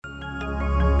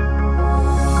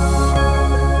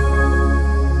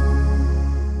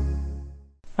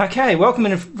Okay, welcome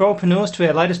Enrollpreneurs to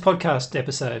our latest podcast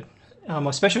episode. My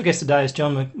special guest today is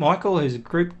John McMichael, who's a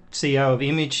Group CEO of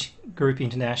Image Group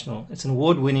International. It's an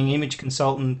award-winning image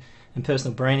consultant and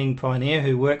personal branding pioneer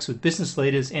who works with business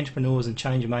leaders, entrepreneurs and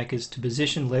change makers to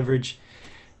position, leverage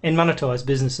and monetize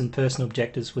business and personal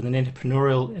objectives with an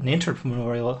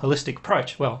entrepreneurial holistic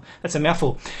approach. Well, that's a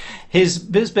mouthful. His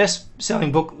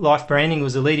best-selling book, Life Branding,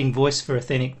 was a leading voice for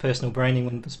authentic personal branding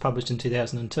when it was published in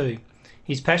 2002.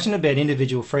 He's passionate about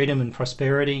individual freedom and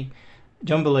prosperity.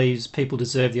 John believes people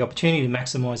deserve the opportunity to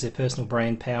maximise their personal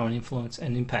brand power and influence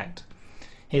and impact.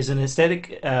 He has an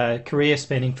aesthetic career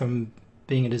spanning from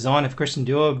being a designer for Christian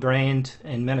Dior brand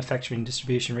and manufacturing,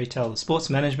 distribution, retail, sports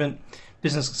management,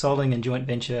 business consulting and joint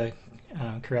venture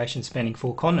creation spanning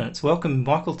 4 continents. Welcome,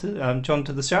 John,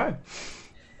 to the show.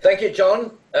 Thank you,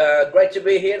 John. Great to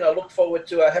be here, and I look forward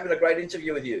to having a great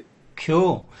interview with you.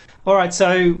 Cool. All right,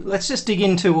 so let's just dig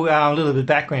into a little bit of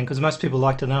background, because most people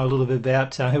like to know a little bit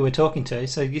about who we're talking to.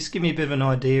 So just give me a bit of an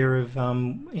idea of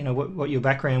what your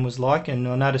background was like. And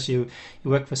I noticed you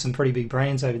worked for some pretty big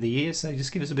brands over the years. So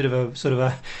just give us a bit of a sort of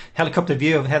a helicopter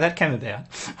view of how that came about.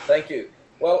 Thank you.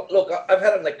 Well, look, I've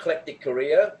had an eclectic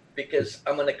career because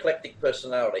I'm an eclectic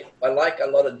personality. I like a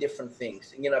lot of different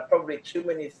things. Probably too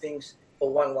many things for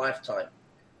one lifetime.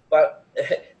 But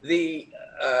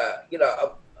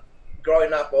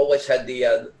growing up, I always had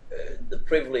the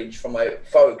privilege from my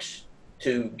folks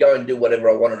to go and do whatever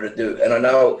I wanted to do. And I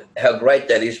know how great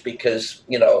that is because,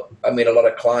 I meet a lot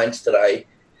of clients today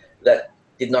that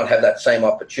did not have that same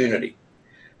opportunity.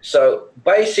 So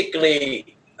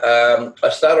basically, I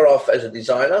started off as a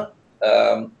designer,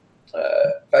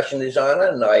 fashion designer,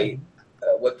 and I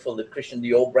worked for the Christian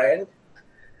Dior brand,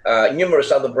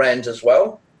 numerous other brands as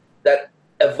well, that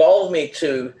evolved me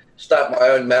to start my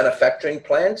own manufacturing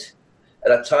plant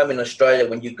at a time in Australia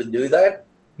when you could do that.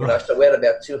 Right. So we had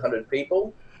about 200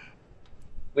 people.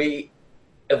 We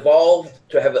evolved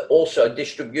to have also a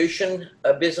distribution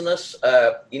business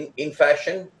in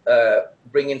fashion,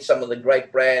 bring in some of the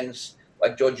great brands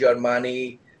like Giorgio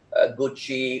Armani,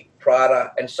 Gucci,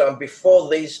 Prada, and so on, before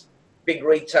these big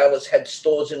retailers had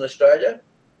stores in Australia.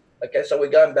 Okay, so we're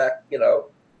going back,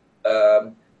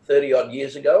 30 odd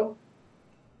years ago.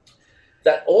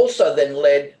 That also then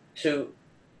led to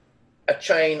a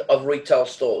chain of retail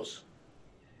stores.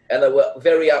 And they were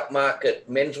very upmarket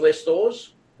menswear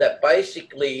stores that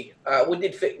basically, we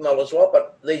did female as well,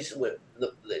 but these were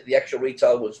the actual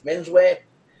retail was menswear.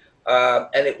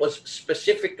 And it was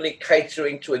specifically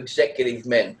catering to executive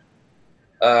men.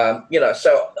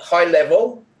 So high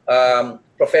level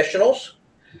professionals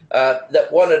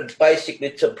that wanted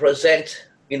basically to present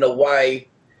in a way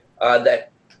that,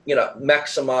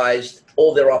 maximized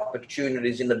all their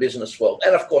opportunities in the business world.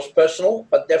 And of course, personal,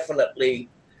 but definitely,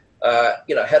 how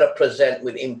to present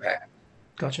with impact.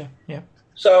 Gotcha. Yeah.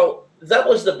 So that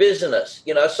was the business,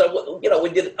 So, we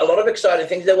did a lot of exciting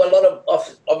things. There were a lot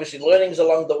of obviously learnings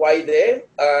along the way there.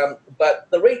 But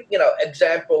the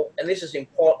example, and this is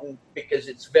important because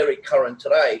it's very current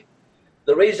today.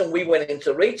 The reason we went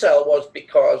into retail was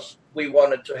because we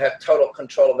wanted to have total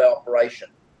control of our operation.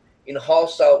 In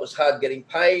wholesale, it was hard getting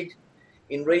paid.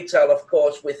 In retail, of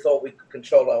course, we thought we could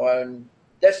control our own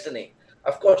destiny.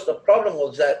 Of course, the problem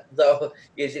was that, though,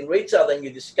 is in retail, then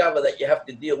you discover that you have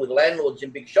to deal with landlords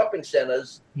in big shopping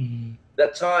centers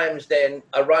that times then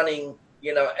are running,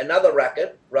 another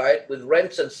racket, right, with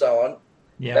rents and so on,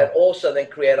 that also then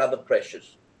create other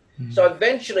pressures. So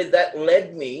eventually that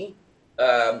led me,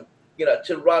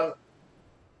 to run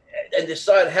and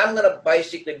decide how I'm going to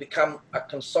basically become a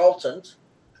consultant,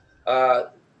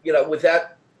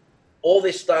 without all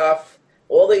this stuff,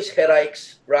 all these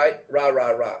headaches, right?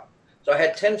 So I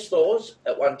had 10 stores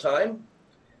at one time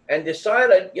and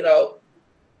decided,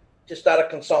 to start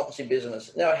a consultancy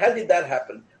business. Now, how did that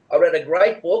happen? I read a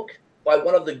great book by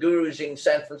one of the gurus in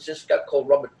San Francisco called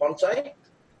Robert Ponte.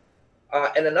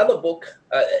 And another book,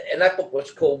 and that book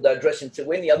was called Dressing to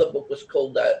Win. The other book was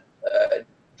called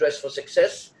Dress for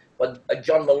Success by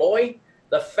John Malloy,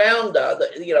 the founder,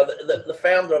 the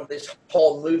founder of this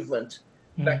whole movement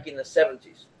back in the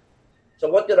 70s. So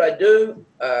what did I do?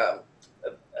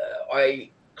 I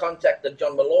contacted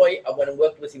John Malloy. I went and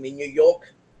worked with him in New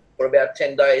York for about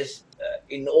 10 days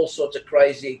in all sorts of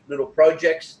crazy little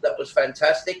projects. That was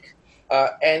fantastic.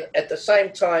 And at the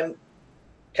same time,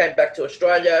 came back to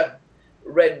Australia,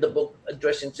 read the book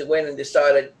Dressing to Win, and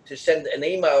decided to send an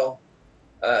email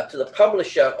to the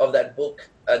publisher of that book,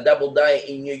 Doubleday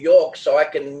in New York, so I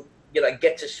can,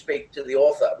 get to speak to the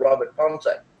author, Robert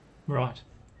Ponte. Right.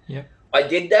 Yeah. I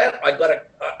did that. I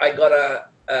got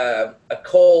a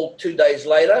call 2 days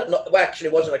later. Actually,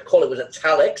 it wasn't a call; it was a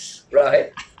telex,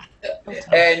 right?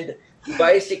 And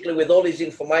basically with all his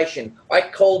information, I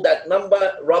called that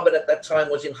number. Robert at that time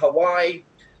was in Hawaii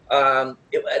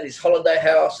at his holiday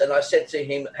house, and I said to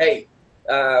him, hey,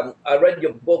 I read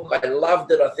your book. I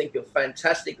loved it. I think you're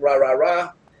fantastic. Rah, rah,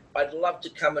 rah. I'd love to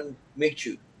come and meet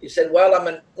you. He said, well, I'm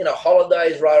in,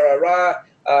 holidays, rah, rah, rah.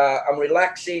 I'm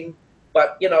relaxing.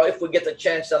 But, if we get the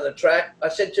chance on the track, I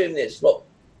said to him this, look,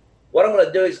 what I'm going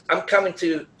to do is I'm coming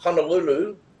to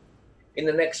Honolulu in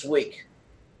the next week.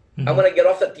 Mm-hmm. I'm going to get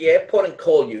off at the airport and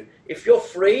call you. If you're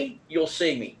free, you'll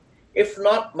see me. If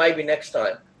not, maybe next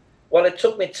time. Well, it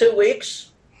took me 2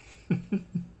 weeks. I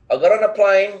got on a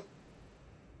plane,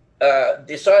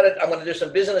 decided I'm going to do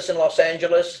some business in Los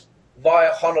Angeles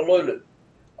via Honolulu.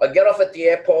 I get off at the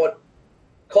airport,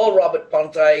 call Robert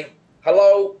Ponte.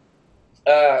 Hello,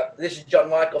 this is John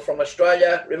Michael from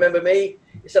Australia. Remember me?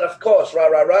 He said, of course, rah,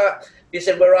 rah, rah. He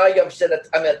said, where are you? I said,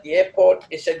 I'm at the airport.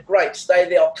 He said, great, stay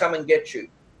there. I'll come and get you.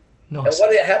 Nice. And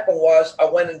what happened was I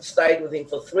went and stayed with him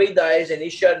for 3 days, and he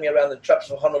showed me around the traps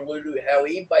of Honolulu how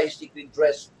he basically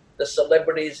dressed the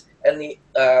celebrities and the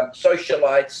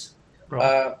socialites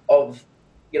of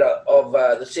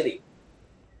the city.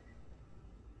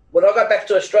 When I got back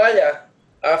to Australia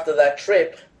after that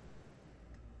trip,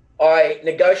 I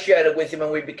negotiated with him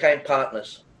and we became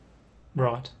partners.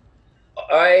 Right.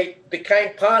 I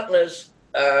became partners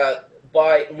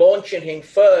by launching him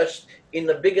first in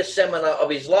the biggest seminar of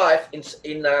his life in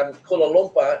Kuala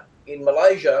Lumpur in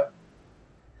Malaysia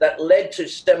that led to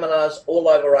seminars all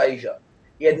over Asia.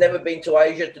 He had never been to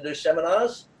Asia to do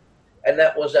seminars, and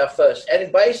that was our first.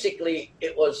 And basically,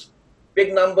 it was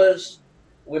big numbers.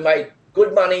 We made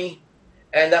good money,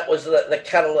 and that was the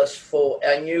catalyst for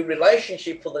our new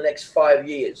relationship for the next 5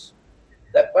 years.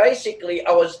 That basically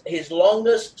I was his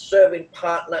longest serving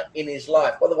partner in his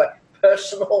life. By the way,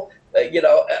 personal,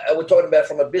 we're talking about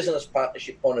from a business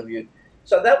partnership point of view.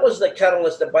 So that was the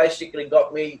catalyst that basically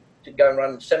got me to go and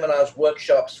run seminars,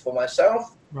 workshops for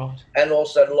myself, right, and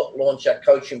also launch our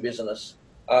coaching business.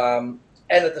 And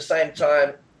at the same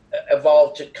time,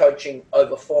 evolved to coaching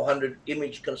over 400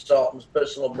 image consultants,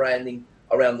 personal branding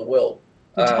around the world.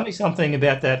 Well, tell me something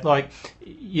about that. Like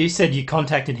you said, you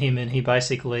contacted him and he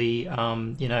basically,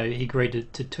 he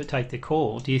agreed to take the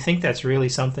call. Do you think that's really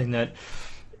something that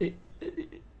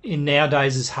in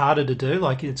nowadays is harder to do?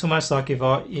 Like it's almost like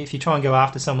if you try and go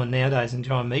after someone nowadays and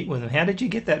try and meet with them, how did you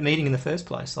get that meeting in the first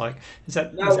place? Like, is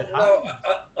that hard? No,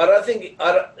 I don't think.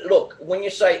 Look, when you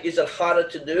say is it harder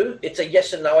to do, it's a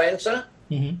yes and no answer.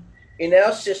 Mm-hmm. In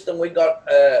our system, we got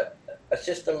a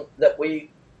system that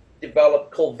we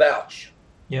developed called Vouch.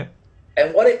 Yeah.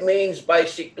 And what it means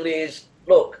basically is,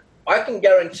 look, I can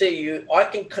guarantee you I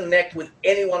can connect with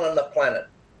anyone on the planet.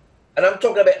 And I'm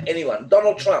talking about anyone,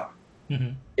 Donald Trump,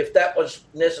 mm-hmm, if that was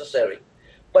necessary.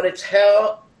 But it's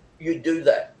how you do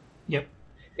that. Yep.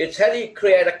 It's how do you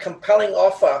create a compelling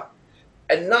offer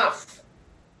enough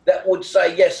that would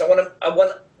say, yes, I want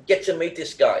to get to meet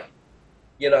this guy.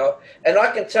 And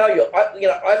I can tell you,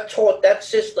 I've taught that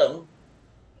system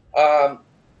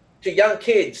to young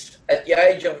kids at the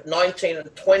age of 19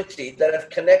 and 20 that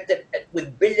have connected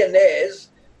with billionaires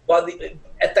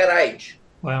at that age.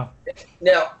 Wow.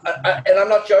 Now, and I'm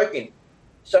not joking.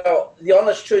 So the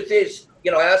honest truth is,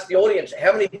 I asked the audience,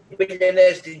 how many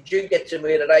billionaires did you get to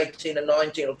meet at 18 and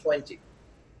 19 or 20?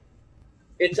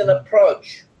 It's an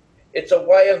approach. It's a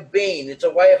way of being. It's a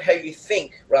way of how you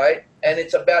think, right? And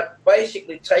it's about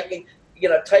basically taking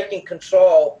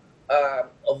control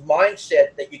of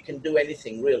mindset that you can do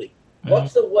anything, really. Mm-hmm.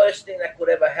 What's the worst thing that could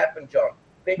ever happen, John?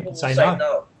 People will say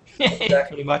no.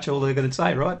 Exactly. Pretty much all they're going to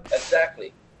say, right?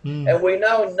 Exactly. Mm. And we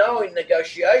know in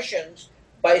negotiations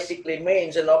basically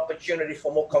means an opportunity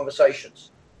for more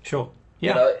conversations. Sure.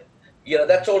 Yeah.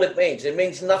 That's all it means. It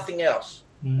means nothing else.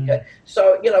 Mm. Okay.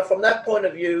 So, from that point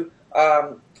of view,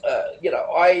 I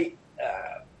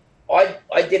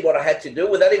did what I had to do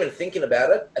without even thinking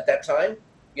about it at that time,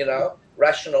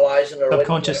 rationalizing or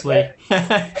subconsciously.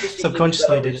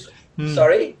 Subconsciously did it. Mm.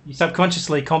 Sorry? You're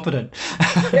subconsciously competent.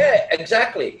 Yeah,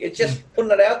 exactly. It's just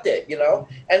putting it out there,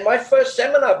 And my first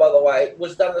seminar, by the way,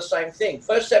 was done the same thing.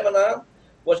 First seminar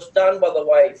was done, by the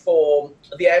way, for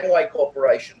the Amway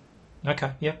Corporation.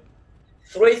 Okay, yep.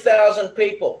 3,000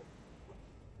 people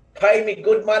paid me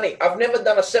good money. I've never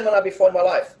done a seminar before in my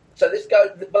life. So this is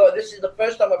the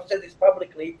first time I've said this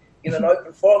publicly in an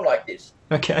open forum like this.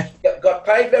 Okay. Got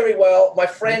paid very well. My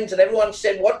friends and everyone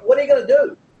said, what are you going to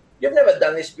do? You've never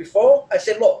done this before. I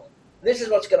said, look, this is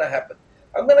what's going to happen.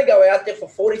 I'm going to go out there for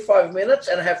 45 minutes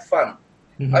and have fun.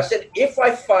 Mm-hmm. I said, if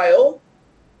I fail,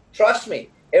 trust me,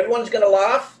 everyone's going to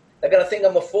laugh. They're going to think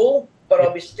I'm a fool, but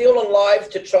I'll be still alive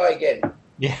to try again.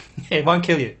 Yeah, it won't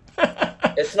kill you.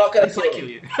 It's not going to kill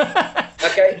you.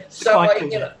 Okay, so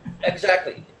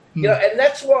exactly. And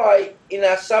that's why in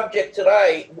our subject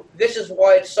today, this is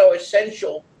why it's so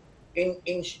essential in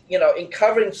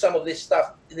covering some of this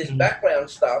stuff, this background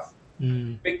stuff,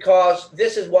 because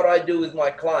this is what I do with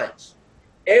my clients.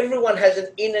 Everyone has an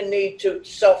inner need to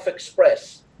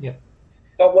self-express,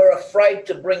 but we're afraid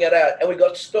to bring it out, and we've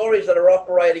got stories that are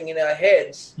operating in our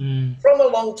heads from a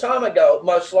long time ago,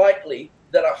 most likely,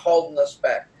 that are holding us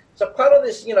back. So part of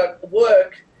this,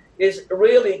 work is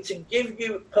really to give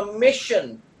you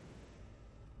permission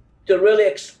to really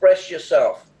express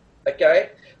yourself, okay?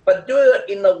 But do it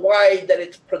in a way that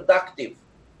it's productive,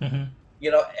 and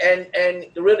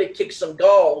really kick some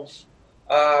goals,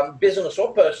 business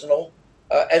or personal,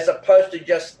 as opposed to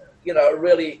just,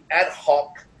 really ad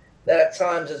hoc that at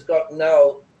times has got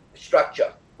no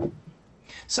structure.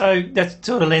 So that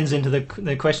sort of lends into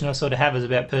the question I sort of have is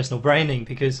about personal branding,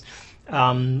 because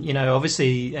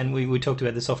obviously, and we talked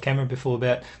about this off camera before,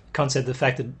 about the concept of the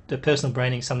fact that the personal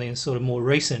branding is something that's sort of more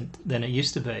recent than it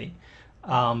used to be.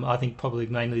 I think probably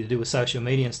mainly to do with social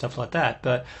media and stuff like that.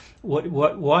 But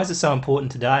why is it so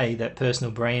important today, that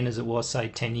personal brand, as it was, say,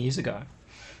 10 years ago?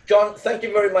 John, thank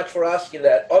you very much for asking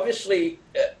that. Obviously,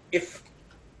 if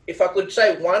I could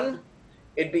say one,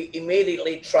 it'd be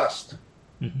immediately trust.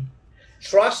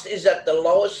 Trust is at the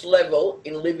lowest level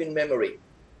in living memory.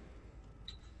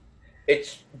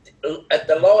 It's at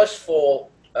the lowest for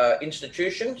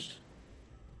institutions.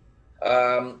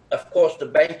 Of course, the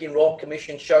Banking Royal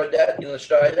Commission showed that in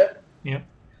Australia.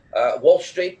 Wall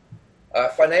Street,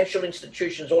 financial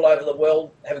institutions all over the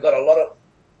world have got a lot of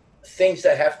things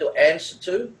they have to answer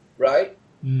to, right?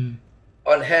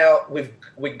 On how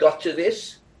we got to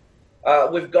this.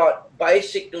 We've got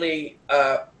basically,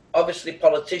 obviously,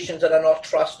 politicians that are not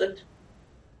trusted.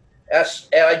 Our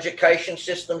education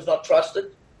system's not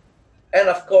trusted. And,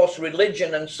 of course,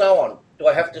 religion and so on. Do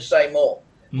I have to say more?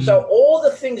 So all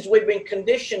the things we've been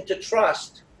conditioned to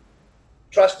trust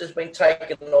has been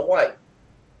taken away.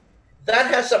 That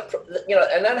has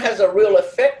a real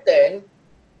effect then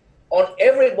on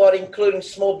everybody, including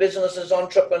small businesses,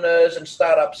 entrepreneurs, and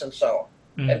startups, and so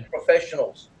on, and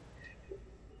professionals.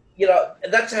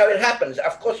 That's how it happens.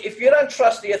 Of course, if you don't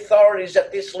trust the authorities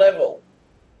at this level,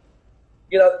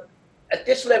 at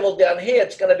this level down here,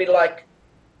 it's going to be like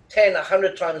 10,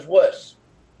 100 times worse.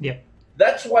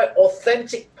 That's why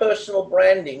authentic personal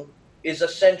branding is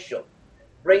essential.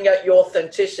 Bring out your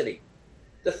authenticity.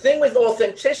 The thing with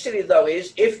authenticity, though,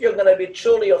 is if you're going to be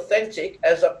truly authentic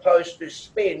as opposed to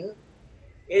spin,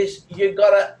 is you've got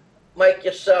to make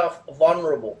yourself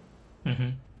vulnerable.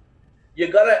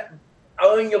 You've got to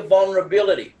own your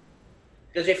vulnerability.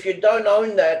 Because if you don't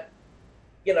own that,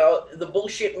 the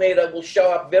bullshit meter will show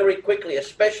up very quickly,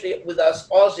 especially with us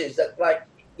Aussies that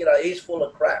he's full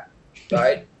of crap,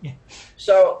 right?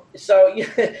 So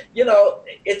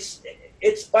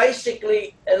it's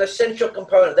basically an essential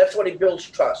component. That's what it builds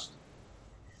trust.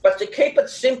 But to keep it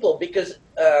simple, because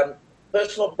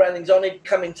personal branding's only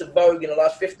come into vogue in the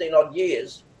last 15 odd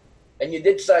years, and you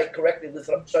did say correctly with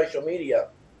social media.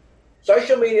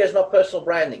 Social media is not personal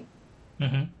branding.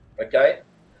 Okay?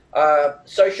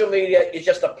 Social media is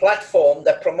just a platform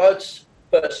that promotes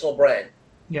personal brand.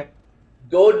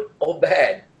 Good or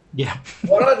bad.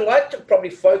 What I'd like to probably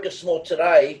focus more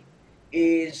today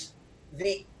is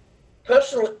the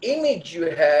personal image you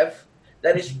have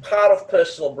that is part of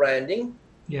personal branding.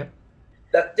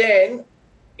 That then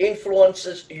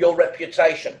influences your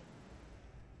reputation.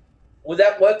 Would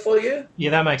that work for you? Yeah,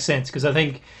 that makes sense, because I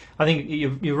think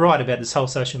you're right about this whole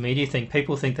social media thing.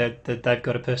 People think that they've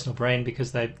got a personal brand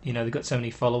because they've got so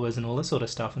many followers and all this sort of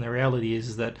stuff, and the reality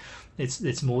is that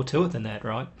it's more to it than that,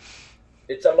 right?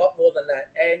 It's a lot more than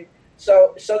that. And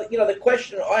so the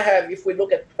question I have, if we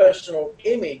look at personal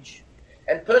image,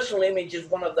 and personal image is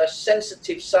one of those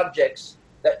sensitive subjects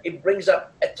that it brings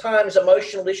up at times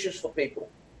emotional issues for people,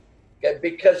 okay?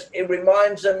 Because it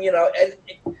reminds them,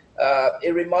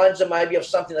 it reminds them maybe of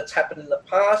something that's happened in the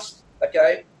past,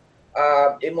 okay?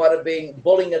 It might have been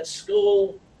bullying at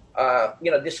school,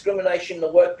 discrimination in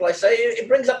the workplace. So it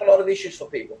brings up a lot of issues for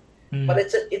people. But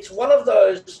it's one of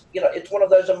those, it's one of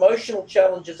those emotional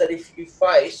challenges that if you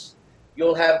face,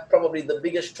 you'll have probably the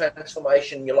biggest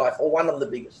transformation in your life, or one of the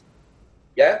biggest.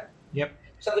 Yeah?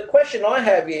 So the question I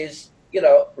have is,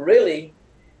 really,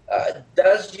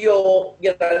 does your,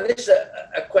 and this is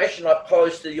a question I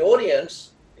pose to the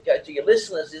audience, okay, to your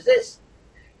listeners, is this,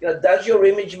 does your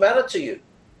image matter to you?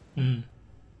 And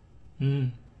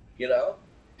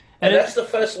that's the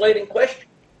first leading question.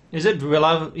 Is it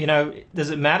does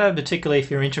it matter, particularly if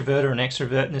you're introvert or an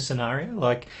extrovert in this scenario?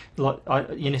 Like,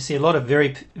 see a lot of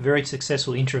very, very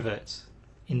successful introverts,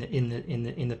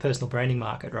 in the personal branding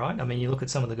market, right? I mean, you look at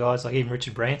some of the guys, like even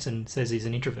Richard Branson says he's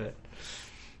an introvert.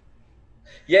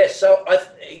 Yes, so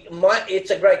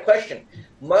it's a great question.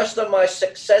 Most of my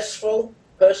successful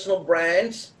personal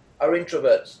brands are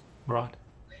introverts. Right.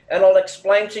 And I'll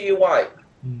explain to you why.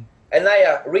 And they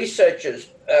are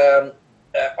researchers,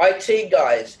 IT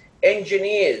guys,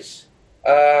 engineers.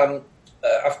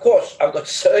 Of course, I've got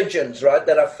surgeons, right,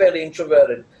 that are fairly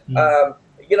introverted.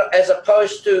 As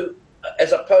opposed to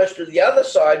the other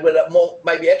side, where they're more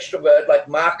maybe extrovert, like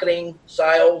marketing,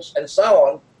 sales, and so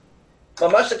on. My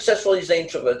most successful is the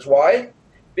introverts. Why?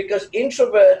 Because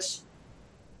introverts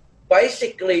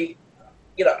basically,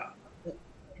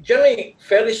 generally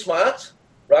fairly smart,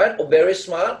 right, or very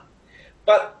smart,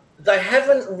 but they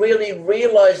haven't really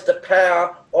realized the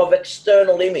power of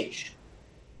external image.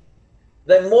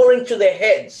 They're more into their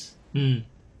heads,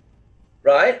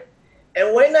 right?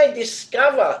 And when they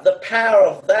discover the power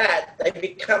of that, they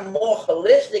become more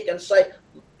holistic and say,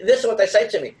 this is what they say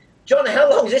to me, John, how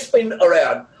long has this been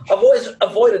around? I've always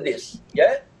avoided this,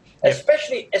 yeah?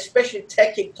 Especially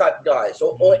techie type guys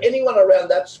or anyone around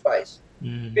that space.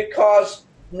 Because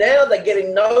now they're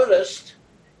getting noticed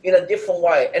in a different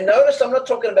way. And notice I'm not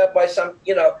talking about by some,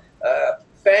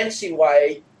 fancy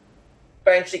way,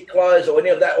 fancy clothes or any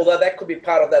of that, although that could be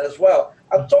part of that as well.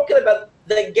 I'm talking about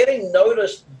they're getting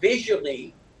noticed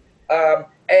visually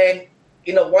and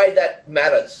in a way that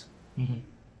matters.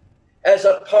 As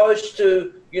opposed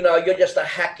to, you're just a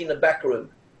hack in the back room.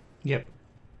 Yep.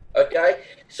 Okay?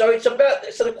 So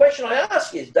the question I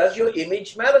ask is, does your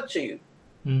image matter to you?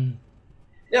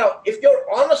 Now, if you're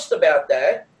honest about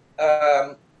that,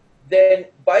 then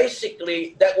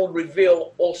basically that will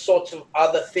reveal all sorts of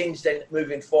other things then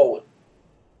moving forward.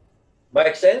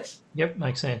 Make sense? Yep,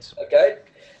 makes sense. Okay?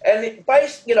 And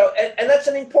and that's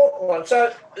an important one.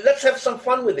 So let's have some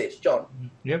fun with this, John.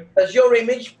 Yep. Does your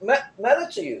image matter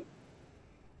to you?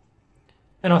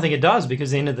 And I think it does,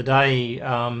 because at the end of the day,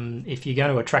 if you're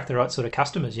going to attract the right sort of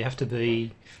customers, you have to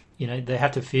be, they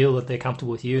have to feel that they're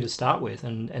comfortable with you to start with.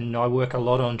 And I work a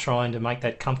lot on trying to make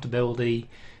that comfortability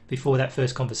before that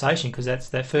first conversation, because that's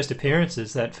that first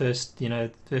appearances, that first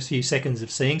few seconds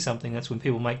of seeing something. That's when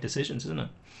people make decisions, isn't it?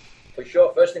 For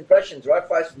sure, first impressions, right?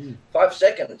 5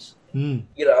 seconds. And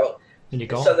you're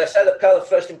gone. So they say the power of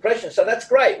first impressions. So that's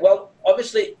great. Well,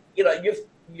 obviously,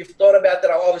 you've thought about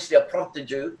that. Obviously, I prompted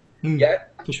you. Yeah,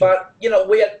 sure. But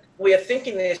we are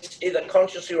thinking this either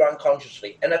consciously or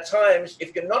unconsciously, and at times,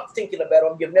 if you're not thinking about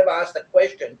it, you've never asked that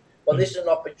question. Well, this is an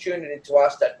opportunity to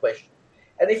ask that question,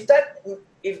 and if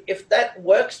that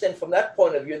works, then from that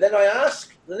point of view, then I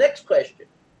ask the next question.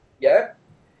 Yeah,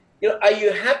 are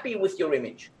you happy with your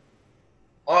image,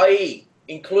 i.e.,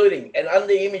 including and under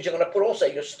the image, I'm going to put also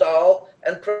your style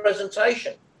and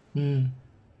presentation. Me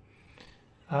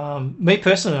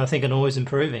personally, I think I'm always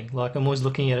improving. Like, I'm always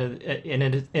looking at it,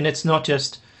 and it's not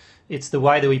just, it's the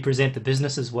way that we present the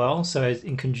business as well. So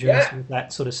in conjunction with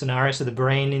that sort of scenario, so the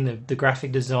branding, the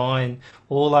graphic design,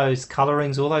 all those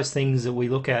colorings, all those things that we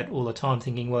look at all the time,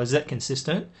 thinking, well, is that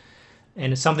consistent?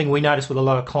 And it's something we notice with a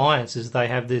lot of clients, is they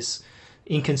have this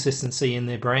inconsistency in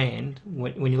their brand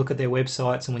when you look at their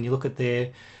websites and when you look at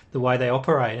the way they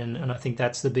operate, and I think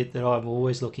that's the bit that I'm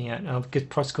always looking at. And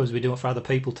because we do it for other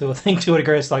people too, I think to a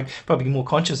degree it's like probably more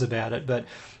conscious about it. But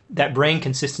that brand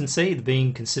consistency,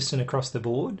 being consistent across the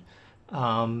board,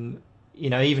 even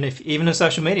in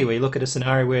social media, where you look at a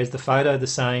scenario where is the photo the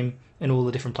same in all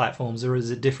the different platforms, or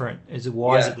is it different?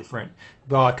 Why is it different?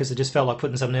 Well, because it just felt like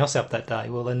putting something else up that day.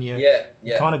 Well, then you're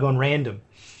kind of gone random.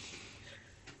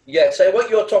 Yeah. So what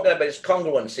you're talking about is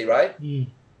congruency, right?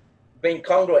 Being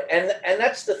congruent, and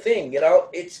that's the thing,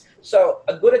 it's so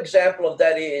a good example of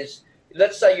that is,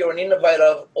 let's say you're an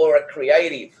innovator or a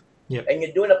creative, and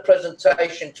you're doing a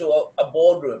presentation to a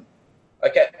boardroom,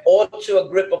 okay, or to a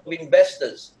group of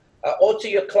investors, or to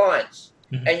your clients,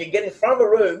 and you get in front of a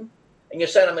room and you're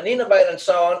saying, I'm an innovator and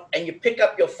so on, and you pick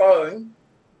up your phone,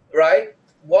 right,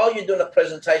 while you're doing a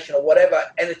presentation or whatever,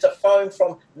 and it's a phone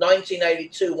from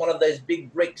 1982, one of those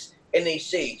big bricks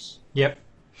NECs. Yep.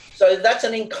 So that's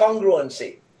an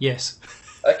incongruency. Yes.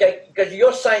 Okay, because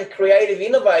you're saying creative,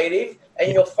 innovative,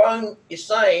 and your phone is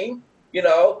saying,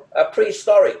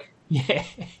 prehistoric. Yeah.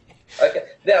 Okay.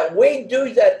 Now, we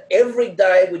do that every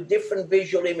day with different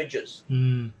visual images.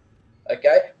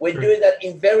 Okay? We do that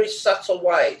in very subtle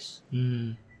ways.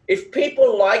 If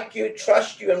people like you,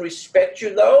 trust you, and respect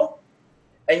you, though,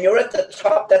 and you're at the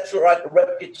top, that's the right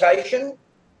reputation,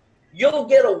 you'll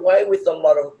get away with a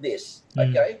lot of this.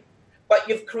 Okay? But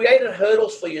you've created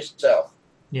hurdles for yourself.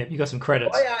 Yeah, you got some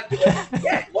credits.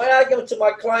 My argument to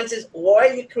my clients is, why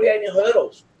are you creating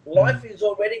hurdles? Life has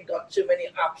already got too many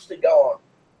ups to go on.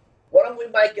 why don't we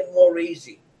make it more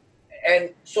easy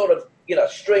and sort of,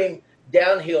 stream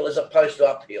downhill as opposed to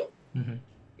uphill? Mm-hmm.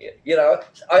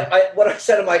 What I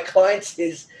say to my clients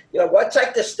is, why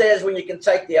take the stairs when you can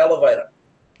take the elevator?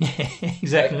 Yeah,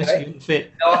 exactly. Okay? That's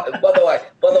fit. By the way,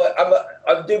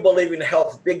 I do believe in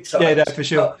health big time. Yeah, no, for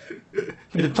sure.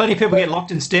 But plenty of people get locked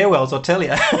in stairwells, I'll tell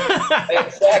you.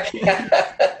 Exactly.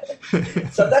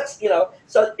 So that's,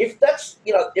 so if that's,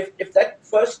 if that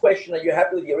first question, are you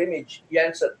happy with your image? You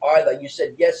answered either. You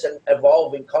said yes and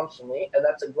evolving constantly, and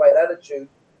that's a great attitude.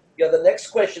 The next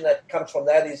question that comes from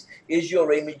that is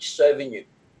your image serving you?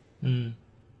 Mm.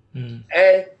 Mm.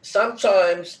 And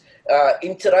sometimes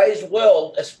in today's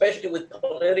world, especially with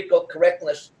political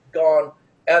correctness gone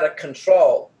out of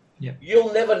control,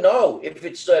 you'll never know if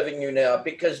it's serving you now,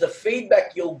 because the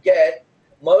feedback you'll get,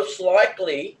 most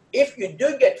likely, if you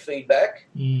do get feedback,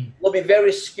 will be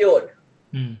very skewed.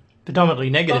 Predominantly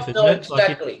negative, isn't it?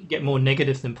 Exactly. Like you get more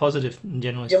negative than positive in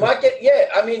general. You might get,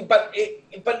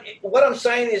 but what I'm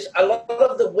saying is a lot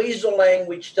of the weasel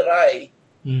language today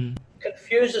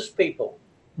confuses people.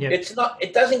 Yep. It's not.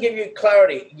 It doesn't give you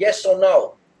clarity, yes or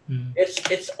no.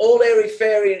 It's all airy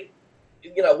fairy,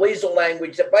 weasel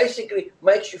language that basically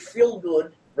makes you feel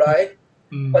good, right?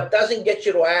 But doesn't get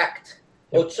you to act,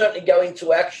 or certainly go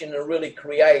into action and really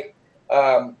create.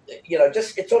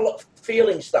 Just it's all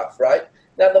feeling stuff, right?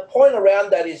 Now the point around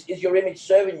that is your image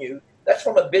serving you? That's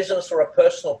from a business or a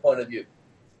personal point of view.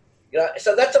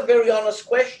 So that's a very honest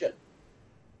question.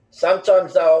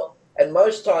 Sometimes though. And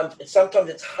most times, sometimes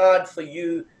it's hard for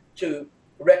you to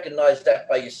recognize that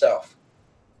by yourself.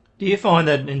 Do you find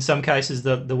that in some cases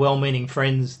the well-meaning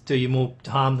friends do you more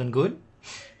harm than good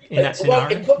in that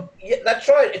scenario? That's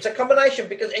right. It's a combination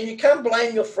and you can't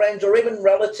blame your friends or even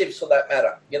relatives for that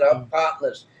matter,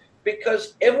 partners,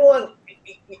 because everyone,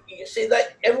 you see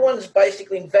that everyone's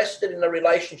basically invested in a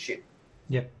relationship.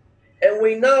 Yep. And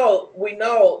we know,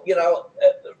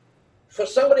 for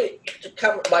somebody to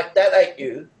come like that at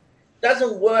you,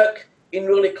 doesn't work in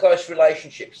really close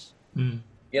relationships,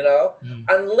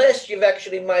 unless you've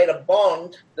actually made a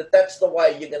bond that's the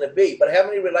way you're going to be. But how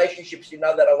many relationships do you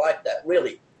know that are like that,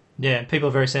 really? Yeah, people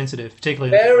are very sensitive,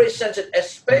 particularly. Very sensitive,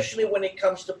 especially when it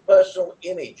comes to personal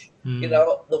image,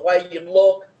 the way you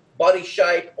look, body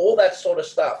shape, all that sort of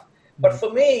stuff. But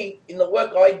for me, in the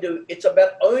work I do, it's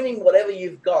about owning whatever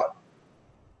you've got,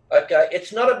 okay?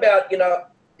 It's not about,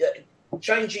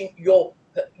 changing your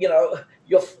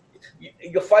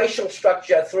facial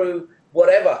structure through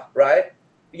whatever, right?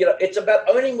 It's about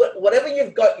owning whatever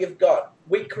you've got.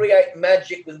 We create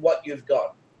magic with what you've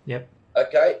got. Yep.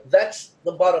 Okay? That's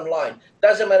the bottom line.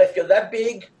 Doesn't matter if you're that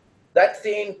big, that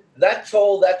thin, that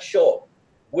tall, that short.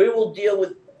 We will deal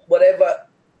with whatever,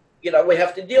 we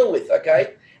have to deal with,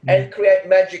 okay? And create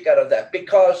magic out of that,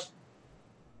 because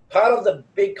part of the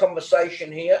big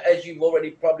conversation here, as you've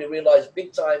already probably realized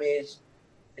big time, is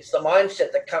it's the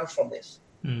mindset that comes from this.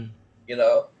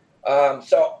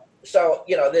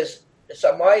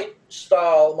 So my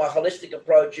style, my holistic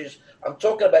approach is I'm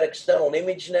talking about external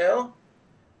image now,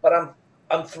 but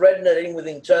I'm threading it in with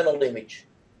internal image.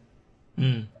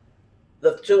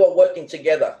 The two are working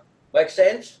together. Make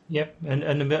sense? Yep,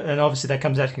 and obviously that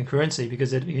comes out of congruency,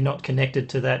 because if you're not connected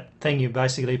to that thing,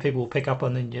 people will pick up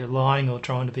on that you're lying or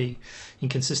trying to be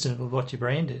inconsistent with what your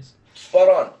brand is. Spot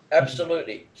on,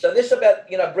 absolutely. So this is about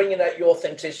bringing out your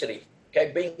authenticity. Okay,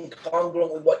 being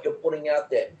congruent with what you're putting out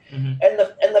there. And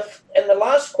the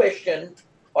last question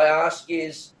I ask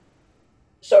is,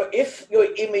 so if your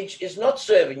image is not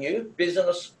serving you,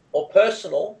 business or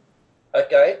personal,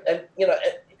 okay, and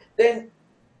then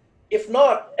if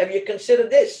not, have you considered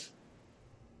this?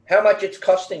 How much it's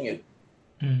costing you?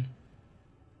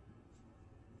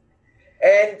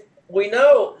 And we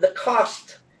know the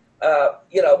cost.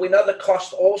 We know the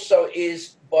cost also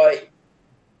is by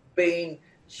being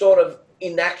sort of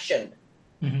inaction.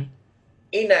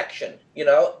 Inaction,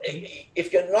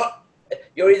 if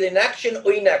you're either in action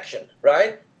or inaction,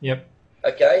 right? Yep.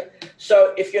 Okay.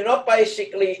 So if you're not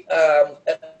basically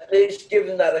at least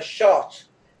giving that a shot,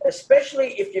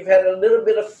 especially if you've had a little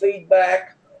bit of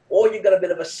feedback or you've got a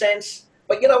bit of a sense,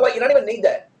 but you know what? You don't even need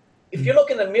that. If you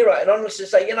look in the mirror and honestly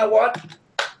say, you know what?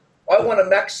 I want to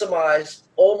maximize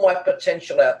all my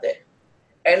potential out there.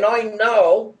 And I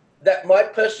know that my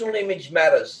personal image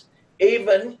matters,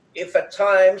 even if at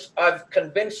times I've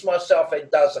convinced myself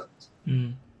it doesn't.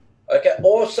 Okay,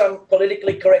 or some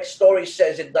politically correct story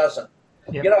says it doesn't.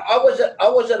 Yep. I was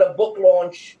at a book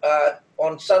launch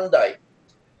on Sunday,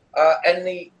 and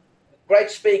the great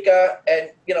speaker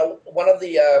and one of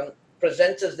the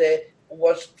presenters there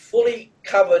was fully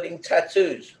covered in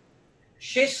tattoos.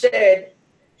 She said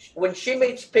When she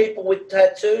meets people with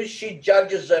tattoos, she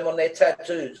judges them on their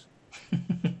tattoos.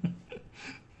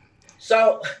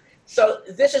 So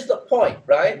this is the point,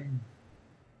 right?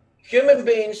 Human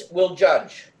beings will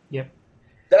judge. Yep.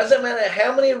 Doesn't matter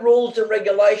how many rules and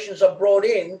regulations are brought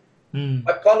in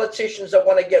by politicians that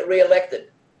want to get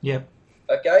re-elected. Yep.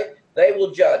 Okay? They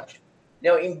will judge.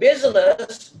 Now, in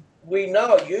business, we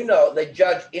know, they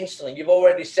judge instantly. You've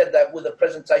already said that with the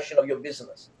presentation of your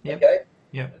business. Yep. Okay?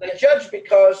 Yep. They judge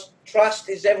because trust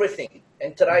is everything.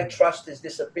 And today, trust is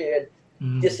disappearing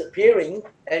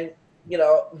and,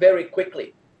 very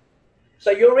quickly. So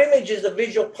your image is the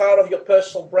visual part of your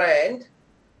personal brand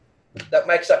that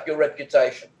makes up your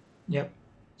reputation. Yep.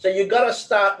 So you've got to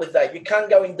start with that. You can't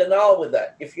go in denial with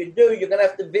that. If you do, you're going to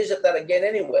have to visit that again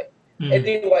anyway.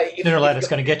 Anyway, sooner or later it's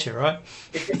going to get you, right?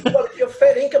 If you're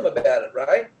fair income about it,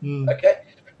 right? Okay.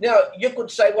 Now, you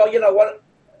could say, well, you know what?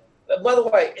 By the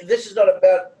way, this is not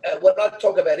about, when I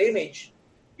talk about image,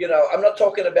 I'm not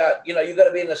talking about, you've got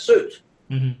to be in a suit.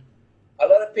 Mm-hmm. A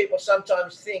lot of people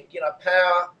sometimes think,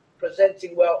 power,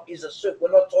 presenting well is a suit.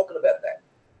 We're not talking about that.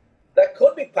 That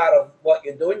could be part of what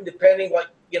you're doing, depending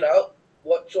what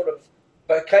sort of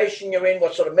vocation you're in,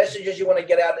 what sort of messages you want to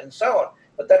get out, and so on.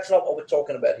 But that's not what we're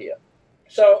talking about here.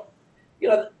 So,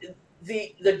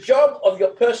 the job of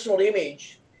your personal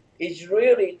image is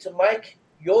really to make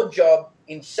your job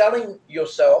in selling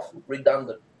yourself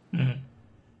redundant. Mm-hmm.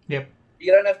 Yep.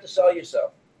 You don't have to sell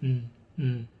yourself,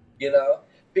 mm-hmm.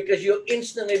 Because you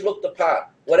instantly look the part,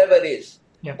 whatever it is.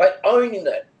 Yep. By owning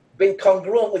it, being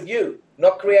congruent with you,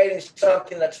 not creating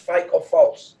something that's fake or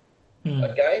false.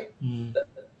 Okay? And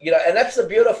that's the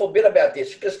beautiful bit about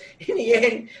this, because in the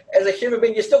end, as a human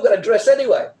being, you still got to dress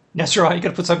anyway. That's right. You got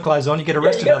to put some clothes on. You get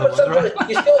arrested otherwise, right?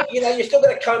 You still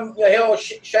got to comb your hair or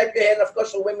shape your hair, and of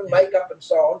course, for women, makeup and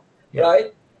so on,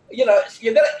 right? You're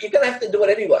gonna have to do it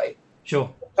anyway. Sure.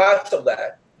 Parts of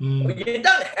that. You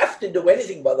don't have to do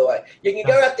anything, by the way. You can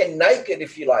go out there naked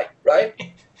if you like, right?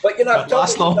 But I've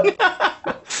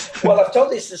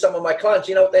told this to some of my clients.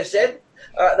 You know what they said?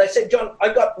 They said, John,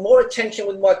 I got more attention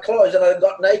with my clothes than I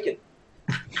got naked.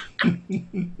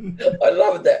 I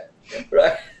love that,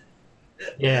 right?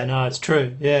 Yeah, no, it's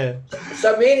true. Yeah.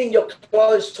 So meaning your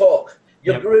clothes talk,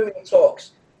 your grooming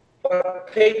talks,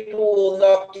 but people will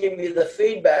not give you the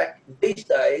feedback these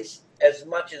days as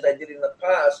much as they did in the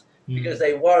past because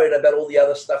they're worried about all the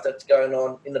other stuff that's going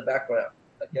on in the background.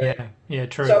 Okay? Yeah,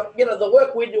 true. So, the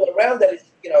work we do around that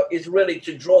is really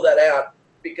to draw that out,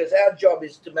 because our job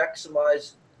is to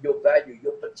maximize your value,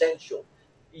 your potential,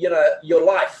 your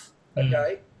life,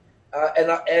 okay?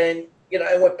 And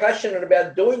we're passionate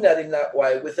about doing that in that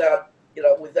way without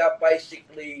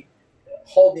basically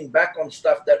holding back on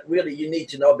stuff that really you need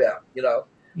to know about,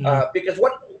 because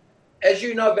as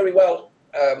you know very well,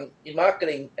 in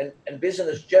marketing and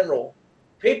business general,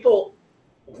 people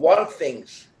want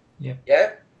things.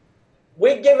 Yeah.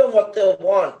 We give them what they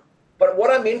want, but what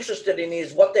I'm interested in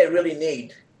is what they really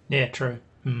need. Yeah, true.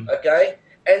 Okay.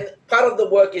 And part of the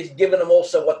work is giving them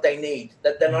also what they need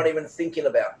that they're not even thinking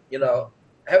about,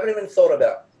 haven't even thought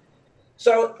about.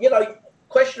 So,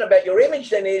 question about your image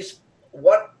then is,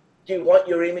 what do you want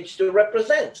your image to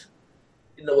represent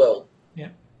in the world?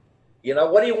 Yeah.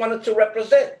 What do you want it to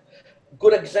represent?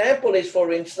 Good example is,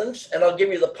 for instance, and I'll give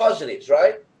you the positives,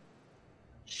 right?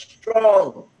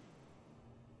 Strong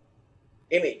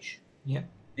image. Yeah.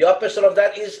 The opposite of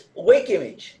that is weak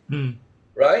image,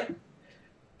 right?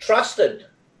 Trusted.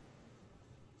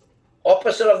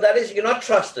 Opposite of that is you're not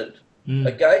trusted,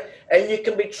 okay? And you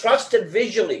can be trusted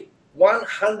visually,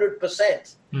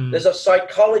 100%. There's a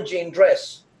psychology in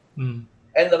dress. And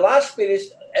the last bit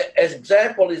is, as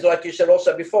example, is like you said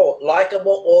also before,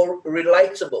 likable or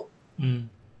relatable.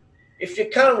 If you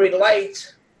can't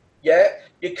relate,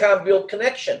 you can't build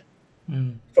connection.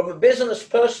 From a business,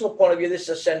 personal point of view, this is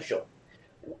essential.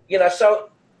 So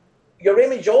your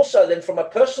image also then, from a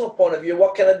personal point of view,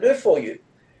 what can it do for you?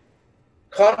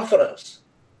 Confidence.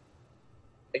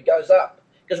 It goes up.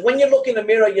 Because when you look in the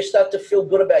mirror, you start to feel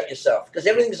good about yourself, because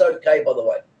everything's okay, by the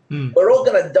way. We're all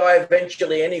going to die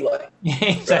eventually anyway. Yeah,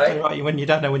 exactly right. When you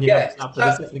don't know when you're up, so it's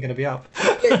definitely going to be up.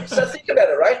 So think about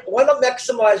it, right? Why not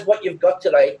maximize what you've got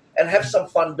today and have some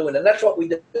fun doing it? And that's what we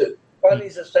do. Fun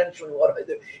is essentially what I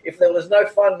do. If there was no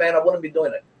fun, man, I wouldn't be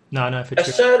doing it. No, for sure.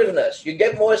 Assertiveness. You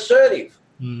get more assertive.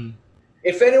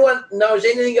 If anyone knows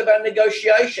anything about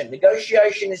negotiation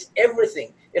is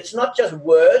everything. It's not just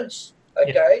words,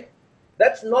 okay?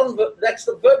 That's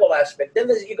the verbal aspect. Then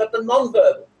you've got the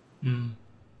non-verbal. And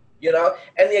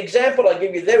the example I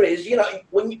give you there is,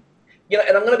 when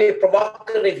and I'm going to be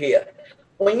provocative here.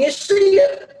 When you see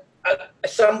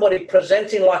somebody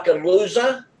presenting like a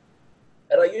loser,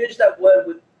 and I use that word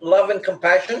with love and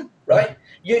compassion, right?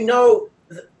 You know,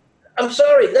 I'm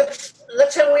sorry,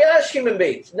 that's how we are as human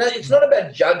beings. No, it's not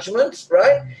about judgments,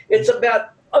 right? It's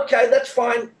about, okay, that's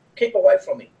fine, keep away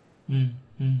from me.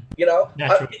 You know,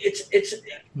 it's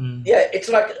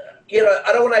like, you know,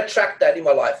 I don't want to attract that in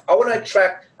my life. I want to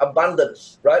attract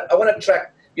abundance, right? I want to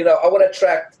attract, you know, I want to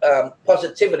attract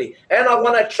positivity, and I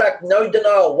want to attract no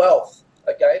denial wealth,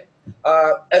 okay,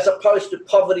 as opposed to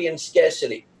poverty and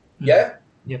scarcity. Yeah?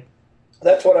 Yep.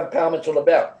 That's what empowerment's all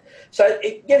about. So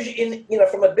it gives you, you know,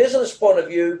 from a business point of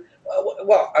view,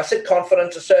 well, I said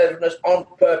confidence, assertiveness, on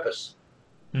purpose.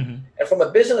 And from a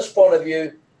business point of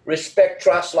view, respect,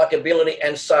 trust, likability,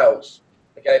 and sales.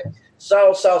 Okay,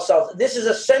 sales. This is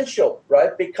essential,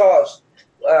 right? Because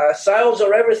sales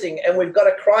are everything, and we've got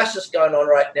a crisis going on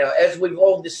right now, as we've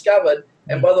all discovered.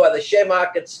 And by the way, the share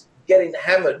market's getting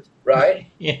hammered, right?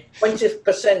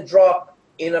 20% drop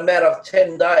in a matter of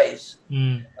 10 days.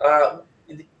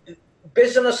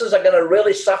 Businesses are going to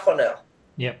really suffer now.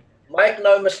 Yep. Make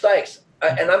no mistakes.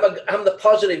 And I'm the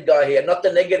positive guy here, not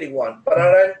the negative one. But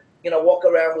I don't, you know, walk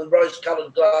around with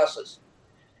rose-colored glasses.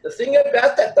 The thing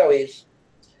about that, though, is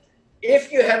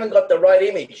if you haven't got the right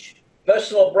image,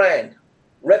 personal brand,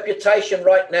 reputation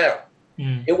right now,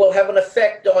 it will have an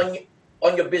effect on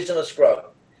your business growth.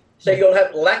 So you'll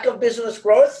have lack of business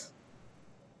growth,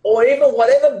 or even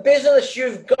whatever business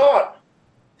you've got.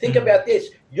 Think about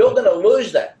this. You're going to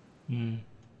lose that.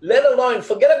 Let alone,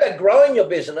 forget about growing your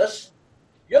business.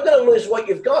 You're going to lose what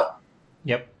you've got.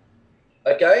 Yep.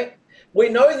 Okay? We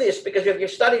know this because if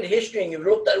you've studied history and you've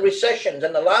looked at recessions,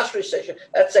 and the last recession,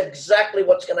 that's exactly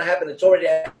what's going to happen. It's already,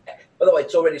 by the way,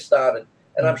 it's already started.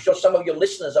 And I'm sure some of your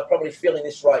listeners are probably feeling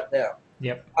this right now.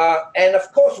 Yep. And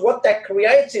of course, what that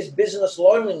creates is business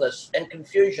loneliness and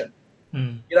confusion.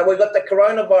 You know, we've got the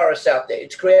coronavirus out there.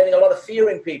 It's creating a lot of fear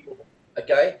in people.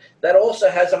 Okay? That also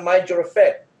has a major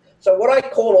effect. So what I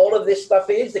call all of this stuff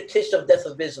is the kiss of death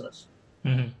of business.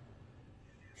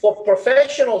 For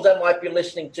professionals that might be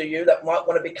listening to you, that might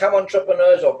want to become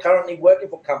entrepreneurs or currently working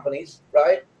for companies,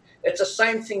 right? It's the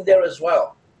same thing there as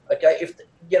well. Okay, if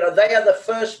you know, they are the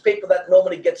first people that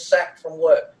normally get sacked from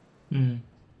work.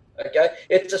 Okay,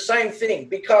 it's the same thing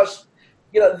because,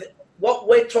 you know, what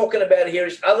we're talking about here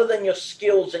is, other than your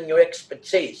skills and your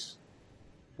expertise,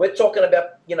 we're talking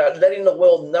about, you know, letting the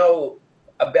world know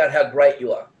about how great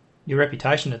you are. Your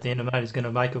reputation at the end of it is going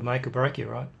to make or break you,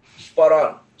 right? Spot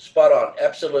on,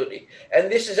 absolutely.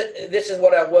 And this is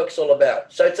what our work's all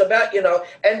about. So it's about, you know,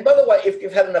 and by the way, if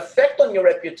you've had an effect on your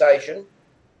reputation,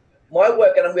 my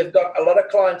work, and we've got a lot of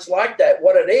clients like that,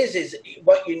 what it is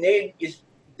what you need is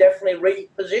definitely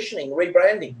repositioning,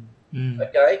 rebranding.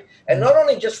 Okay? And not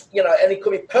only just, you know, and it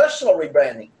could be personal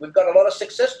rebranding. We've got a lot of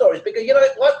success stories because, you know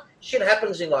what? Shit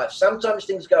happens in life. Sometimes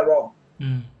things go wrong.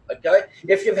 Okay?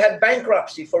 If you've had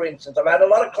bankruptcy, for instance, I've had a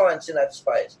lot of clients in that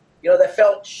space. You know, they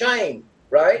felt shame,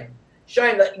 right?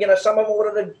 Shame that, you know, some of them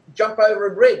wanted to jump over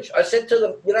a bridge. I said to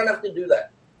them, you don't have to do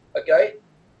that. Okay?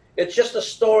 It's just a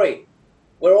story.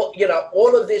 We're all, you know,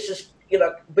 all of this is, you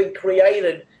know, been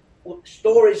created,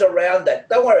 stories around that.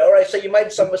 Don't worry. All right. So you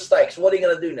made some mistakes. What are you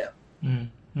going to do now?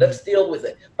 Let's deal with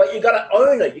it. But you got to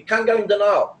own it. You can't go in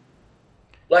denial.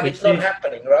 Like it's not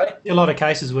happening, right? A lot of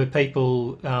cases where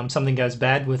people, something goes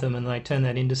bad with them and they turn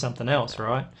that into something else,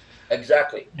 right?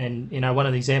 Exactly. And, you know, one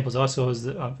of the examples I saw is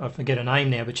that, I forget her name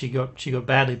now, but she got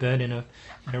badly burned in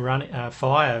a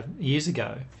fire years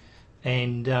ago.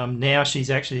 And now she's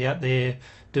actually out there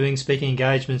doing speaking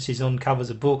engagements. She's on covers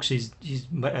of books. She's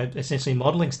essentially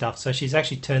modelling stuff. So she's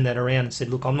actually turned that around and said,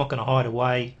 look, I'm not going to hide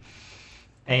away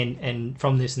and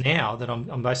from this now, that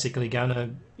I'm basically going to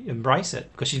embrace it,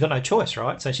 because she's got no choice,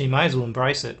 right? So she may as well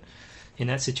embrace it in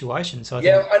that situation. So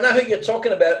I know who you're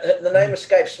talking about. The name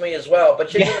escapes me as well, but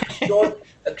she's an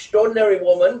extraordinary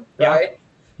woman, right?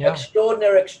 Yeah.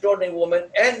 Extraordinary woman.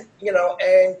 And, you know,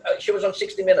 and she was on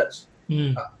 60 Minutes.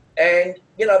 And,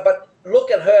 you know, but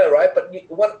look at her, right? But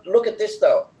look at this,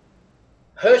 though.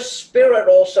 Her spirit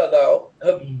also, though,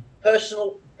 her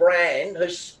personal brand, her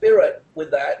spirit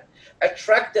with that,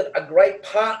 attracted a great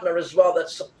partner as well that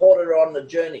supported her on the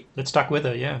journey. That stuck with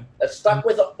her, yeah. That stuck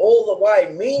with her all the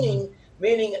way,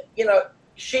 meaning, you know,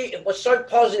 she was so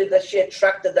positive that she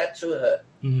attracted that to her.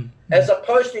 As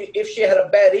opposed to if she had a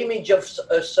bad image of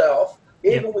herself,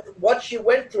 even with what she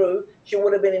went through, she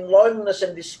would have been in loneliness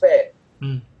and despair.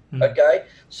 Okay?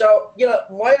 So, you know,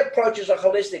 my approach is a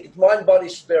holistic. It's mind, body,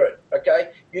 spirit.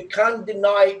 Okay? You can't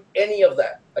deny any of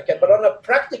that. Okay? But on a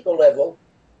practical level,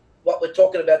 what we're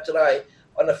talking about today,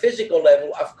 on a physical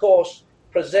level, of course,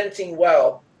 presenting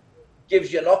well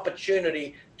gives you an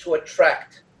opportunity to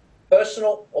attract.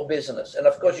 personal or business. And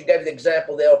of course, you gave the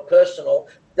example there of personal,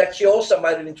 that she also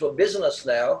made it into a business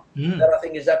now, that I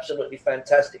think is absolutely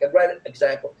fantastic. A great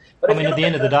example. But I mean, at the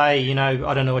end of the day, you know,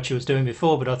 I don't know what she was doing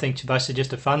before, but I think she basically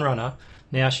just a fun runner.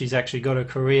 Now she's actually got a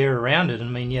career around it. I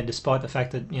mean, yeah, despite the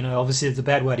fact that, you know, obviously it's a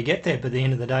bad way to get there, but at the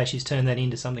end of the day, she's turned that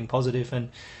into something positive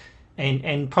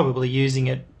and probably using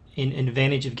it in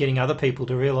advantage of getting other people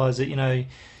to realise that, you know,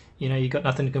 you've got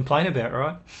nothing to complain about,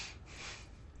 right?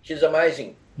 She's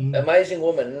amazing. Amazing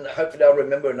woman. Hopefully I'll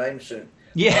remember her name soon.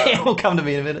 Yeah, it'll come to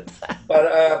me in a minute. but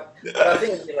I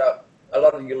think, you know, a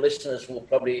lot of your listeners will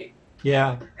probably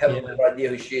have a good idea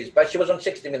who she is. But she was on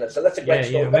 60 Minutes, so that's a great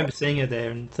story. Yeah, I remember seeing her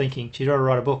there and thinking, she'd ought to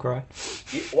write a book, right?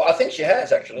 Well, I think she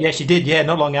has, actually. Yeah, she did,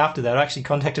 not long after that. I actually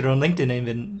contacted her on LinkedIn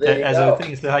even as a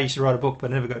thing as to how you should write a book,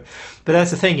 but I never got. But that's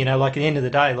the thing, you know, like at the end of the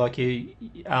day, like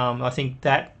I think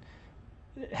that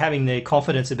having the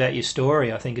confidence about your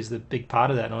story, I think, is the big part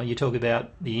of that. And you talk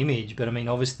about the image, but I mean,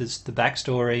 obviously, there's the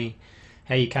backstory,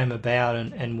 how you came about,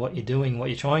 and what you're doing, what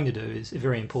you're trying to do is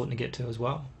very important to get to as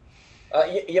well.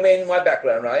 You mean my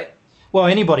background, right? Well,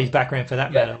 anybody's background for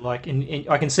that matter. Like,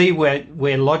 I can see where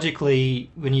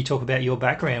logically, when you talk about your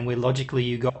background, where logically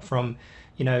you got from,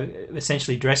 you know,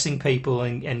 essentially dressing people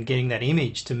and getting that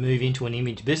image to move into an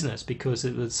image business because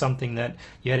it was something that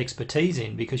you had expertise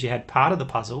in, because you had part of the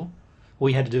puzzle. All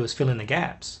you had to do was fill in the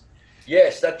gaps.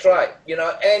 Yes, that's right. You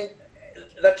know, and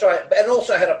that's right. And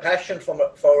also had a passion for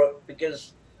it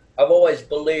because I've always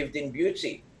believed in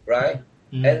beauty, right?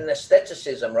 And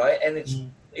aestheticism, right? And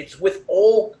it's with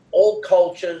all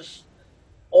cultures,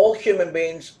 all human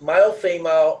beings, male,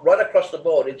 female, right across the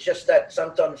board. It's just that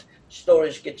sometimes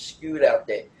stories get skewed out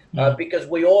there because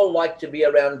we all like to be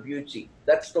around beauty.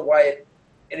 That's the way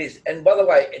it is. And by the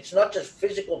way, it's not just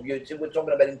physical beauty. We're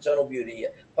talking about internal beauty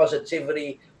here.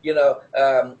 Positivity, you know,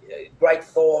 great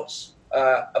thoughts,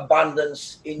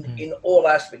 abundance in all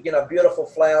aspects. You know, beautiful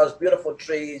flowers, beautiful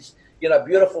trees, you know,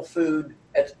 beautiful food.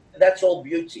 That's all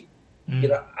beauty. You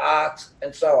know, art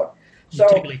and so on. So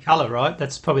particularly colour, right?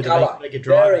 That's probably the big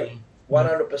driver. Very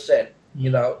 100%.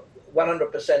 You know,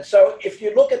 100%. So if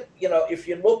you look at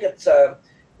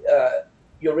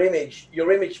your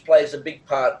image plays a big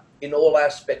part in all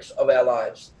aspects of our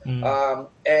lives.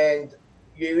 And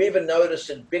you even notice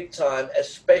it big time,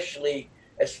 especially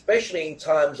in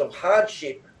times of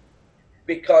hardship,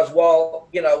 because while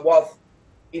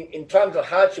in times of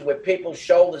hardship where people's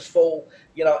shoulders fall,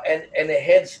 you know, and their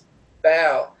heads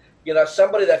bow, you know,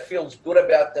 somebody that feels good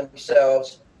about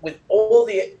themselves with all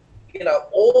the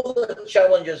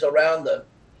challenges around them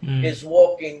is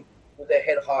walking with their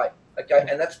head high, okay?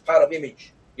 And that's part of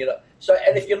image, you know. So,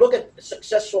 and if you look at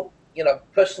successful, you know,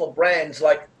 personal brands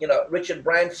like, you know, Richard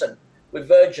Branson with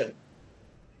Virgin,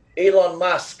 Elon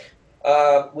Musk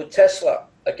with Tesla,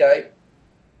 okay?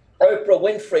 Oprah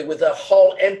Winfrey with her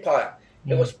whole empire.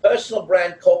 It was personal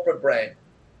brand, corporate brand.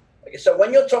 Okay, so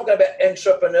when you're talking about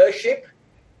entrepreneurship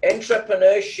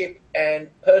and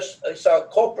so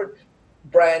corporate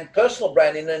brand, personal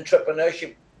brand in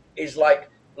entrepreneurship is like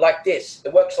this.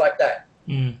 It works like that.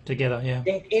 Together, yeah.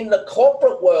 In the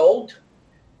corporate world,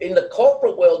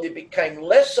 it became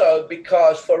less so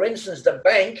because, for instance, the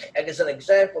bank, as an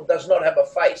example, does not have a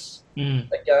face.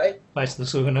 Okay,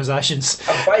 faceless organisations.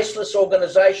 A faceless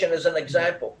organisation is an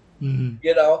example.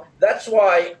 You know, that's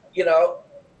why, you know,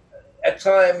 at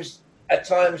times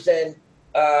then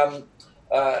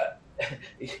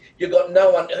you got no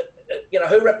one, you know,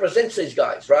 who represents these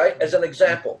guys, right? As an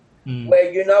example,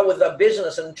 where, you know, with a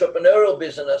business, an entrepreneurial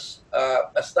business,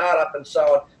 a startup and so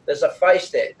on, there's a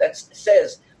face there that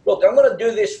says, look, I'm going to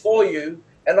do this for you,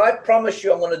 and I promise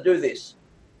you I'm going to do this.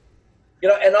 You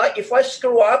know, and if I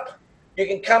screw up, you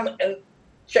can come and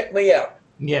check me out.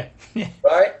 Yeah.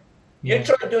 Right? Yeah. You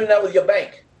try doing that with your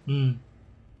bank.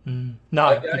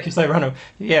 No, okay? Because they run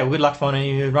good luck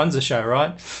finding who runs the show,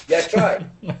 right? That's right.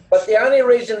 But the only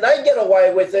reason they get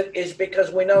away with it is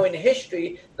because we know in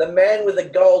history the man with the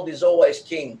gold is always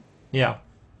king. Yeah.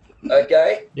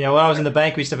 Okay? Yeah, when I was in the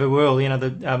bank, we used to have a rule, you know,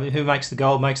 who makes the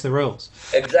gold makes the rules.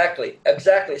 Exactly.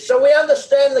 So we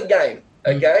understand the game,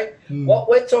 okay? What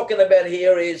we're talking about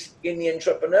here is in the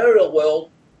entrepreneurial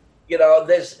world, you know,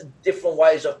 there's different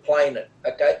ways of playing it,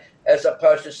 okay? As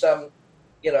opposed to some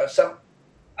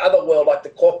other world like the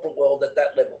corporate world at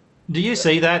that level. Do you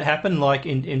see that happen, like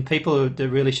in people that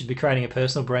really should be creating a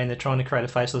personal brand, they're trying to create a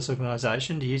faceless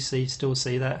organisation? Do you still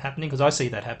see that happening? Because I see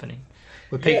that happening,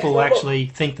 where people actually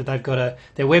think that they've got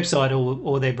their website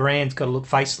or their brand's got to look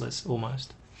faceless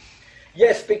almost.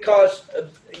 Yes, because,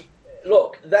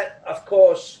 look, that, of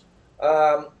course,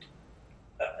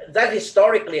 that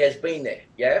historically has been there,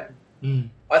 yeah?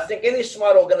 I think any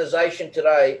smart organisation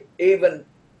today, even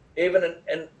even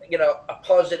an a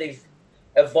positive,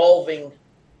 evolving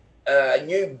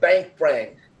new bank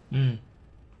brand,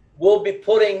 will be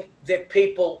putting their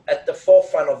people at the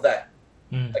forefront of that.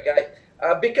 Okay,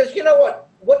 because you know what,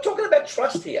 we're talking about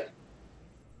trust here.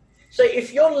 So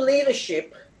if your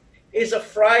leadership is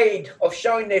afraid of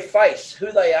showing their face,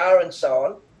 who they are, and so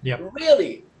on,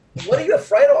 really, what are you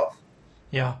afraid of?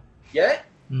 Yeah.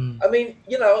 I mean,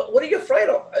 what are you afraid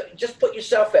of? Just put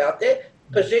yourself out there,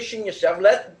 position yourself,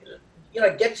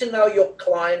 get to know your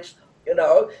clients,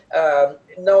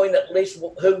 knowing at least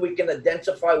who we can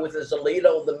identify with as a leader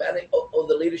or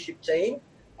the leadership team,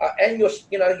 and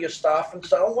your staff and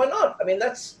so on. Why not? I mean,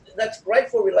 that's great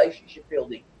for relationship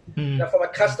building, from a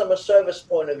customer service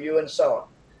point of view and so on.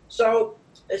 So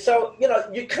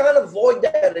you can't avoid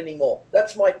that anymore.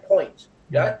 That's my point.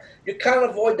 Right? You can't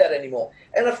avoid that anymore.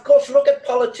 And of course, look at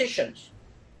politicians.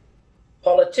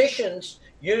 Politicians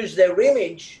use their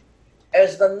image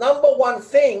as the number one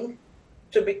thing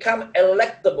to become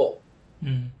electable.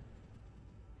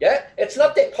 Yeah, it's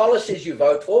not their policies you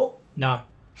vote for. No,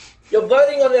 you're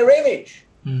voting on their image.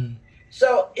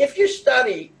 So if you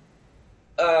study,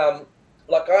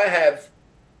 like I have,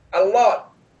 a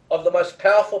lot of the most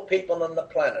powerful people on the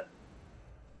planet,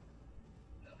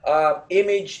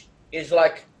 image is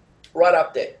like right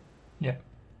up there. Yeah.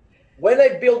 When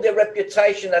they build their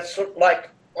reputation, that's like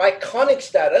iconic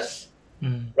status,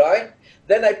 right?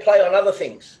 Then they play on other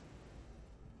things.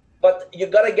 But you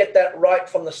got to get that right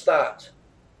from the start.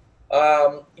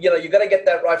 You got to get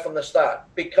that right from the start,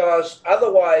 because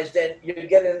otherwise, then you're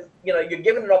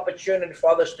given an opportunity for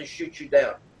others to shoot you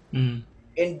down.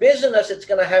 In business, it's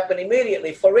going to happen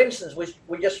immediately. For instance,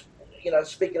 we just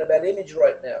speaking about image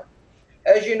right now.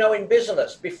 As you know, in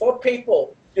business, before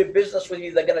people do business with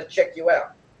you, they're going to check you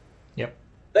out. Yep.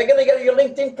 They're going to go to your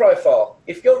LinkedIn profile.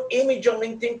 If your image on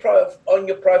LinkedIn on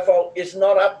your profile is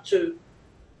not up to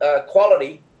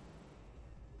quality,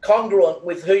 congruent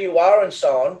with who you are and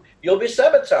so on, you'll be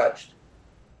sabotaged.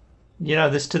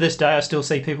 To this day, I still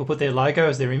see people put their logo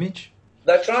as their image.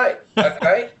 That's right.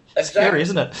 Okay. Exactly. Scary,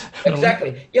 isn't it?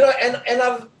 Exactly. And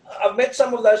I've met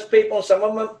some of those people. Some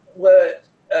of them were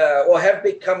or have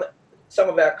become some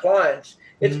of our clients.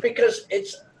 It's because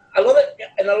it's a lot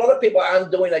of people aren't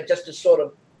doing it just to sort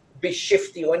of be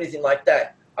shifty or anything like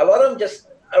that. A lot of them just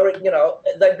are,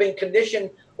 they've been conditioned.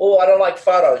 Oh, I don't like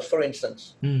photos, for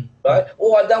instance, right?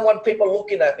 Oh, I don't want people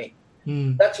looking at me.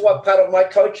 That's why part of my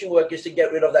coaching work is to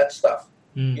get rid of that stuff,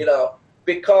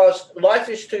 because life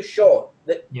is too short.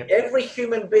 That every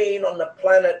human being on the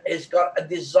planet has got a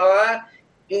desire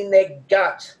in their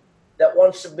gut that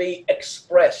wants to be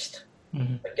expressed,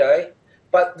 okay?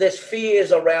 But there's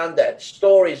fears around that,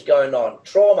 stories going on,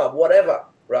 trauma, whatever,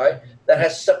 right? That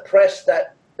has suppressed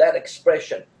that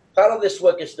expression. Part of this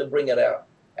work is to bring it out.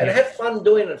 And have fun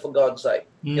doing it, for God's sake.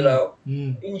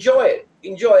 Enjoy it,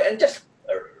 and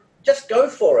just go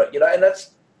for it. And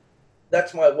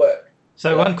that's my work.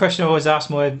 So one question I always ask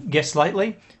my guests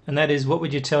lately, and that is, what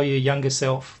would you tell your younger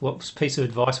self? What piece of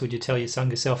advice would you tell your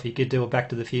younger self if you could do a Back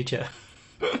to the Future?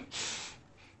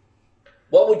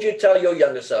 What would you tell your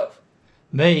younger self?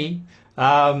 Me,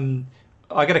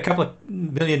 I got a couple of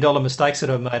 $1 million mistakes that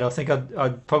I've made. I think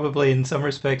I'd probably, in some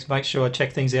respects, make sure I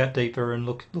check things out deeper and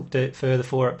look further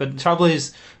for it. But the trouble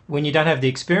is, when you don't have the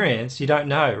experience, you don't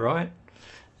know, right?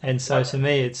 And so, to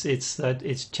me,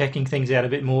 it's checking things out a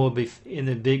bit more in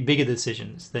the bigger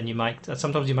decisions than you make.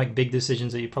 Sometimes you make big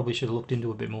decisions that you probably should have looked into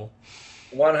a bit more.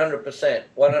 100%,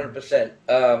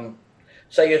 100%.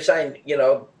 So you're saying,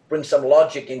 bring some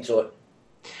logic into it.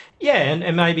 Yeah,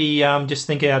 and maybe just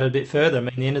think out a bit further. I mean,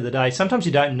 at the end of the day, sometimes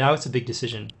you don't know it's a big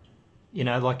decision.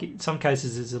 Like in some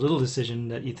cases, it's a little decision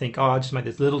that you think, I just made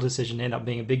this little decision and end up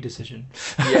being a big decision.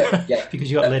 Yeah.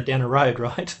 Because you got led down a road,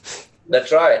 right?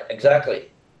 That's right. Exactly.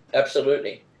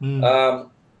 Absolutely. So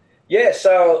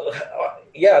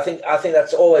I think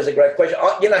that's always a great question.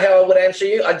 You know how I would answer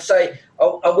you? I'd say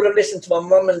I would have listened to my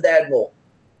mum and dad more.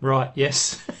 Right.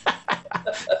 Yes.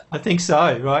 I think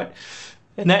so. Right.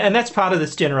 And that's part of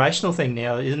this generational thing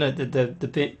now, isn't it? That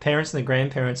the parents and the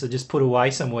grandparents are just put away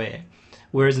somewhere,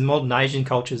 whereas in modern Asian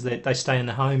cultures, they stay in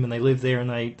the home and they live there and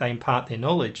they impart their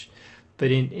knowledge. But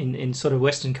in sort of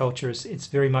Western culture, it's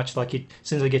very much like as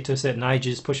soon as they get to a certain age,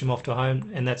 you just push them off to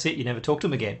home and that's it. You never talk to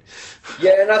them again.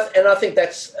 Yeah, and I think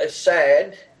that's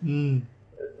sad,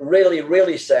 really,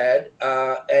 really sad,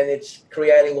 and it's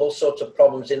creating all sorts of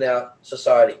problems in our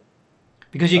society.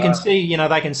 Because you can see,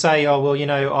 they can say, oh,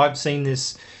 well, I've seen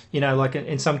this, like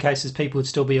in some cases people would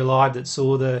still be alive that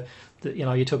saw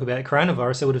you talk about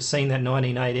coronavirus, they would have seen that in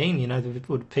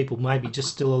 1918, people maybe just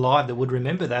still alive that would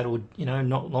remember that or,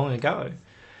 not long ago.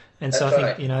 And so That's I think,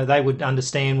 right. you know, they would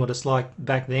understand what it's like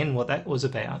back then, what that was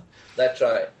about. That's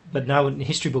right. But no,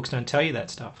 history books don't tell you that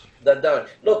stuff. They don't.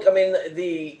 Look, I mean,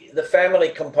 the family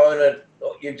component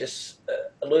you just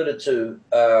alluded to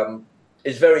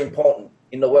is very important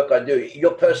in the work I do.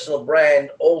 Your personal brand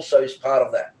also is part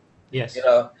of that. Yes. You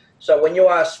know, so when you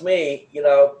ask me, you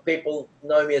know, people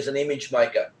know me as an image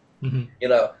maker. Mm-hmm. You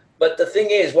know, but the thing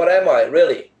is, what am I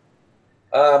really?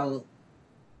 I'm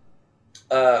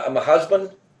a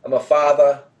husband. I'm a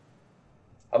father.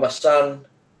 I'm a son.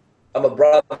 I'm a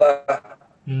brother.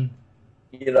 Mm.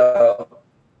 You know,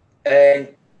 and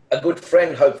a good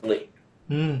friend, hopefully.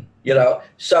 Mm. You know,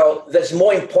 so there's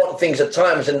more important things at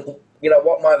times than, you know,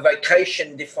 what my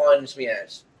vacation defines me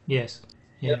as. Yes.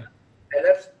 Yeah.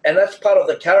 And that's part of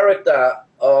the character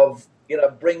of, you know,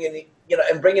 bringing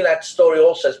that story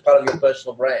also as part of your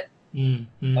personal brand. Mm.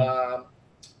 Mm.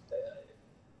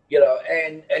 You know,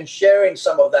 and sharing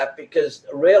some of that, because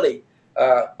really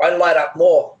I light up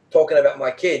more talking about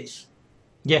my kids.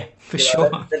 Yeah, for you sure.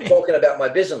 know, than talking about my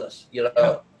business. You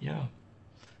know. Yeah.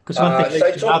 Because one thing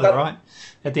leads to another, right?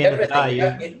 At the end of the day,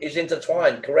 it is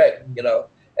intertwined, correct? You know,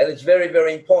 and it's very,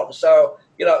 very important. So,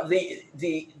 you know,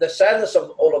 the sadness of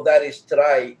all of that is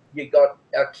today you got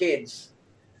our kids.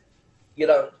 You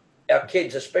know, our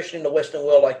kids, especially in the Western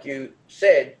world, like you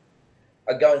said,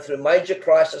 are going through major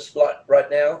crisis right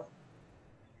now.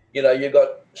 You know, you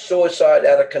got suicide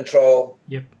out of control.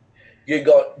 Yep. You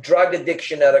got drug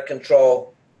addiction out of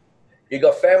control. You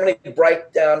got family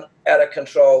breakdown out of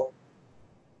control.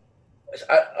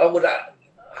 I would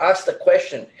ask the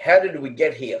question, how did we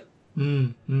get here?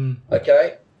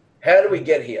 Okay? How do we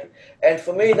get here? And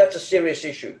for me, that's a serious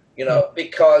issue, you know,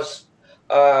 because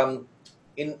in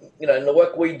the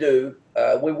work we do,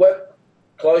 we work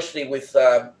closely with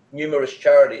numerous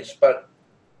charities, but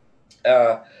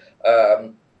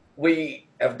we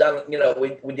have done, you know,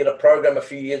 we did a program a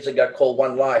few years ago called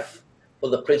One Life for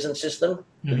the prison system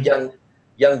with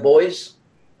young boys.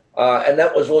 And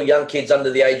that was all young kids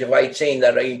under the age of 18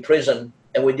 that are in prison.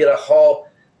 And we did a whole,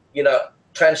 you know,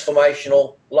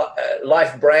 transformational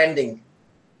life branding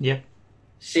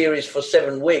series for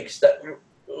 7 weeks that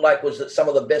was some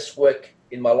of the best work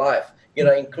in my life, you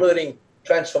know, including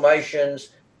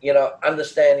transformations, you know,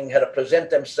 understanding how to present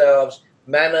themselves,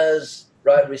 manners,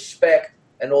 right, respect,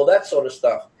 and all that sort of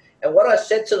stuff. And what I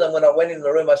said to them when I went in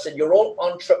the room, I said, you're all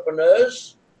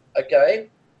entrepreneurs, okay?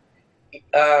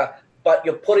 But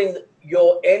you're putting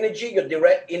your energy,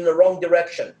 in the wrong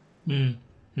direction.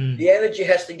 The energy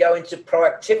has to go into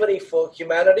proactivity for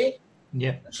humanity,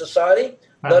 society,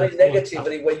 not in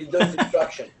negativity where you're doing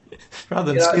destruction.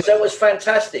 So it was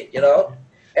fantastic, you know.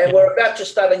 And we're about to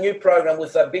start a new program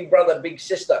with a Big Brother, Big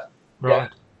Sister,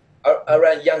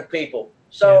 around young people.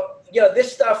 So, you know,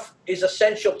 this stuff is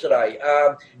essential today.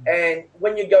 And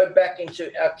when you go back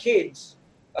into our kids,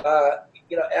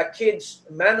 you know, our kids'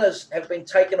 manners have been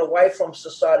taken away from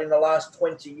society in the last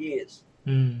 20 years.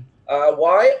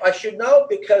 Why? I should know,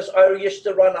 because I used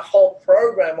to run a whole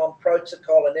program on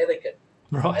protocol and etiquette.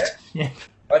 Right.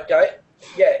 Okay.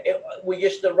 Yeah. We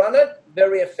used to run it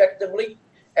very effectively.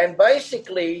 And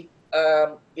basically,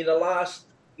 in the last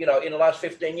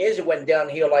 15 years, it went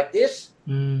downhill like this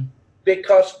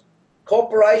because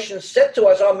corporations said to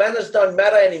us, our manners don't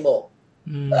matter anymore.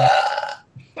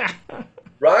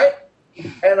 Right?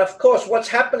 And of course, what's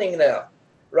happening now,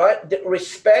 right? The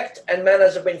respect and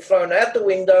manners have been thrown out the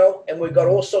window, and we've got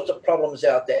all sorts of problems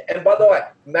out there. And by the way,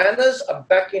 manners are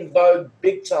back in vogue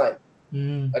big time,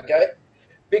 okay?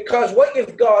 Because what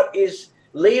you've got is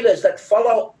leaders that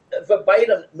follow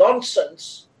verbatim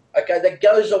nonsense, okay, that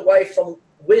goes away from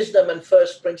wisdom and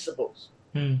first principles.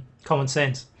 Common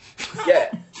sense.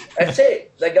 Yeah, that's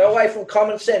it. They go away from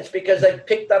common sense because they've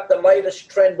picked up the latest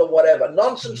trend or whatever.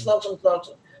 Nonsense.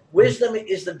 Wisdom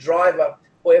is the driver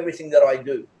for everything that I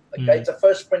do. Okay, it's a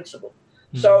first principle.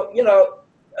 So, you know,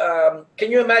 can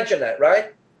you imagine that,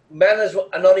 right? Manners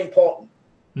are not important.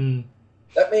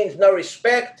 That means no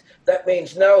respect. That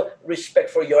means no respect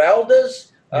for your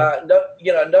elders.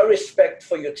 No respect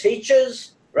for your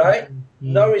teachers, right?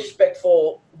 No respect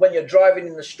for when you're driving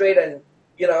in the street and,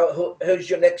 you know, who's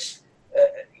your next,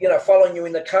 following you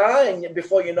in the car, and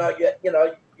before you know,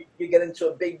 you get into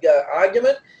a big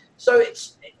argument. So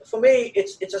for me,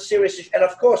 it's a serious issue. And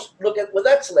of course, look at where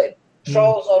that's led.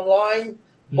 Trolls online,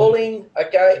 bullying,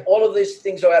 okay, all of these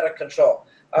things are out of control.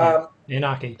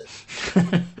 Anarchy.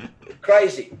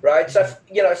 Crazy, right? So,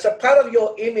 you know, so part of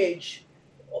your image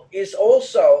is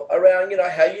also around, you know,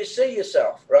 how you see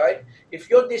yourself, right? If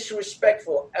you're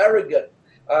disrespectful, arrogant,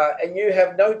 and you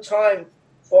have no time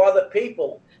for other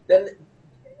people, then,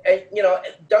 you know,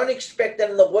 don't expect them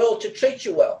in the world to treat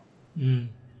you well.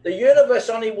 The universe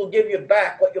only will give you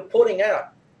back what you're putting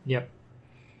out. Yep.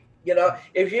 You know,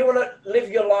 if you want to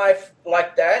live your life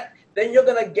like that, then you're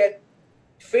going to get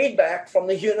feedback from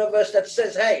the universe that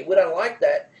says, hey, we don't like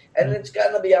that. And it's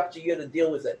going to be up to you to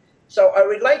deal with it. So I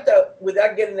relate that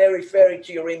without getting airy-fairy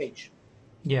to your image.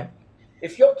 Yeah.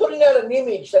 If you're putting out an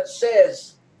image that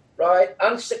says, right,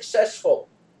 unsuccessful,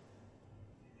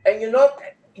 and you're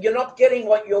not getting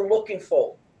what you're looking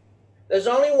for, there's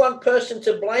only one person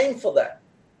to blame for that.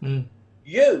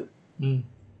 You.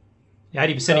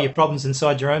 80% of your problems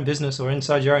inside your own business or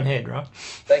inside your own head, right?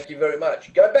 Thank you very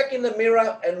much. Go back in the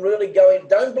mirror and really go in.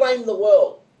 Don't blame the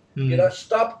world. You know,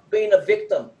 stop being a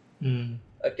victim.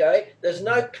 Okay? There's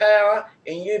no power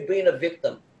in you being a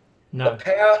victim. No. The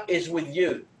power is with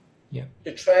you. Yeah.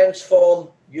 To transform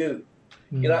you.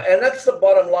 You know, and that's the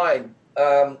bottom line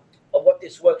of what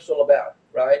this work's all about,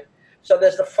 right? So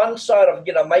there's the fun side of,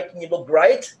 you know, making you look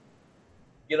great,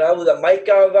 you know, with a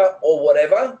makeover or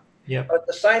whatever. Yeah. But at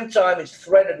the same time, it's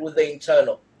threaded with the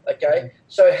internal, okay?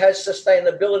 So it has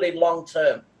sustainability long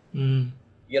term.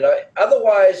 You know,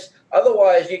 otherwise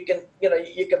you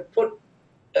can put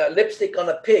lipstick on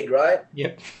a pig, right?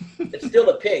 Yep. It's still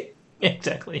a pig.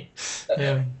 Exactly.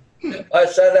 Yeah. I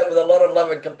say that with a lot of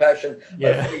love and compassion.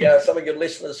 Yeah. Hopefully, some of your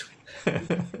listeners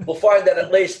will find that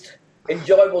at least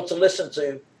enjoyable to listen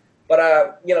to.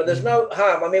 But, you know, there's no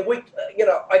harm. I mean,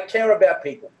 I care about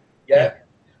people, yeah?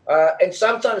 And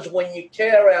sometimes when you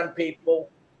care around people,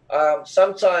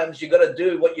 sometimes you got to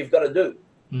do what you've got to do.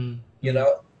 You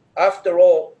know, after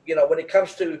all, you know, when it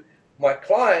comes to my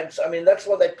clients, I mean, that's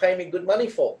what they pay me good money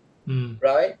for,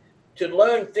 right? To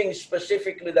learn things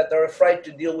specifically that they're afraid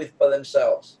to deal with by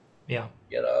themselves. Yeah.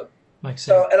 You know, makes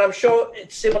sense. So, and I'm sure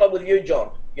it's similar with you,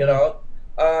 John. You know,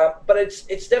 but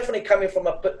it's definitely coming from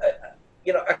a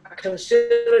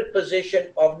considered position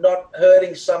of not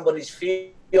hurting somebody's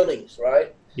feelings,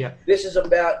 right? Yeah. This is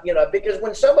about, you know, because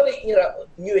when somebody, you know,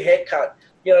 new haircut,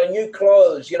 you know, new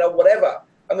clothes, you know, whatever.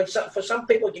 I mean, for some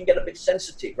people, it can get a bit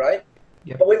sensitive, right?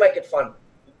 Yeah. But we make it fun.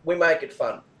 We make it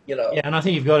fun. You know. Yeah, and I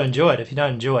think you've got to enjoy it. If you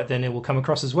don't enjoy it, then it will come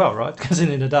across as well, right? Because in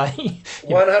the end of the day,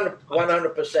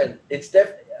 100%. It's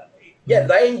definitely, yeah,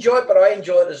 they enjoy it, but I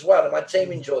enjoy it as well, and my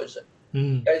team enjoys it.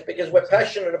 Okay? Because we're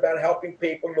passionate about helping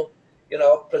people look, you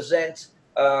know, present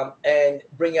and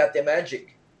bring out their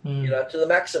magic, you know, to the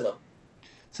maximum.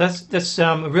 So that's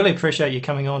I really appreciate you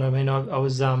coming on. I mean, I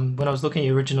was when I was looking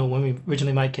at when we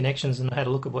originally made connections, and I had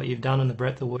a look at what you've done and the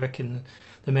breadth of work and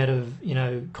the amount of, you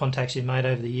know, contacts you've made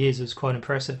over the years. It was quite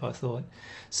impressive, I thought.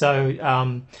 So,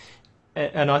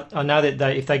 and I know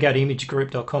that if they go to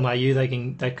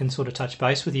imagegroup.com.au, they can sort of touch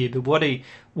base with you. But what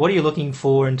are you looking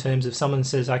for in terms of someone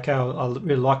says, okay, I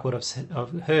really like what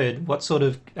I've heard. What sort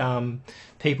of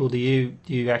people do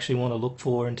you actually want to look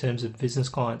for in terms of business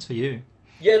clients for you?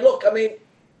 Yeah, look, I mean,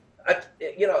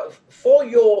 you know, for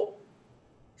your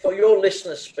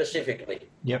listeners specifically.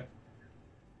 Yep.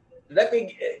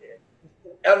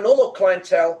 Our normal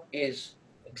clientele is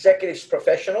executives,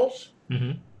 professionals,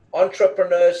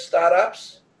 entrepreneurs,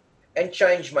 startups, and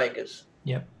change makers.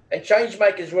 Yep. And change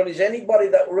makers really is anybody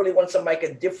that really wants to make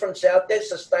a difference out there,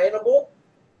 sustainable,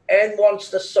 and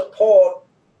wants the support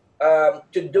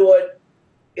to do it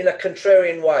in a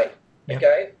contrarian way. Yep.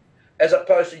 Okay, as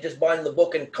opposed to just buying the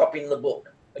book and copying the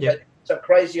book. Okay, yep. Some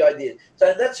crazy ideas.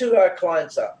 So that's who our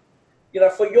clients are. You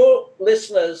know, for your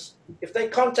listeners, if they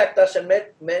contact us and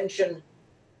mention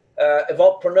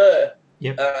Evolvepreneur,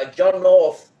 John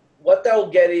North, what they'll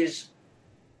get is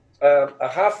a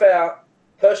half-hour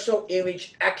personal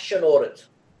image action audit.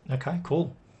 Okay,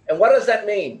 cool. And what does that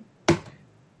mean?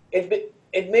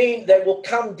 It means they will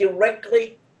come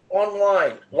directly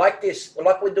online, like this,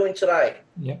 like we're doing today.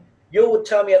 Yeah. You would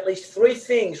tell me at least 3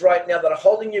 things right now that are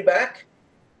holding you back.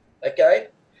 Okay.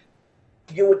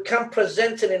 You would come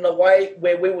presented in a way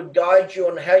where we would guide you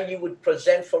on how you would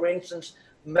present, for instance,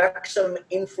 maximum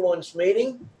influence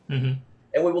meeting, and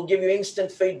we will give you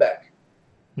instant feedback.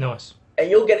 Nice. And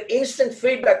you'll get instant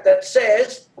feedback that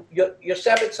says you're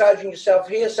sabotaging yourself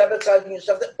here, sabotaging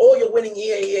yourself there, or you're winning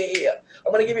here.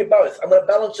 I'm going to give you both. I'm going to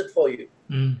balance it for you.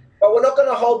 But we're not going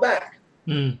to hold back.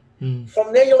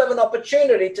 From there, you'll have an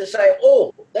opportunity to say,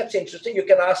 oh, that's interesting. You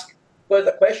can ask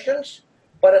further questions.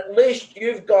 But at least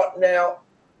you've got now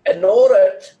an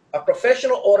audit, a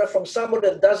professional audit from someone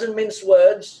that doesn't mince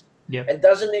words and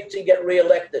doesn't need to get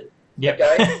re-elected. Yep.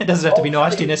 Okay? It doesn't have to be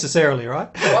nice to you necessarily, right?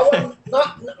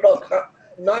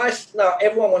 Nice. No,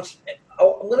 everyone wants.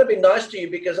 I'm going to be nice to you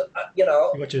because you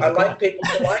know I like people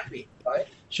to like me, right?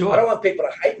 Sure. I don't want people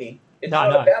to hate me. It's not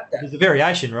about that. There's a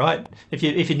variation, right? If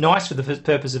you're nice for the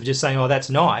purpose of just saying, "Oh, that's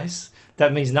nice,"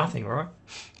 that means nothing, right?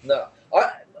 No.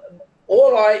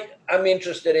 all I am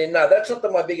interested in, no, that's not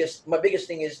my biggest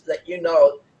thing is that,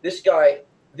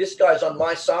 this guy's on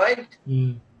my side,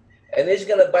 and he's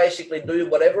going to basically do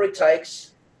whatever it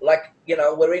takes. Like,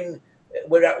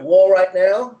 we're at war right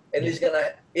now, and he's going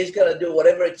to do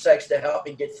whatever it takes to help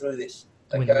me get through this.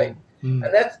 Okay. And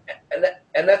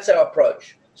that's our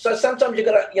approach. So sometimes you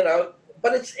got to,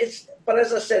 but but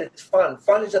as I said, it's fun.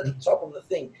 Fun is at the top of the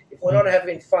thing. If we're not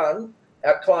having fun,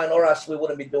 our client or us, we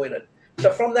wouldn't be doing it.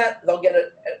 So from that, they'll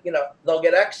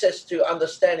get access to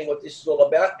understanding what this is all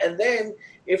about. And then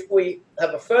if we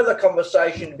have a further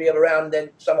conversation, be around then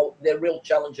some of their real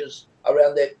challenges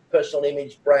around their personal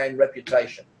image, brand,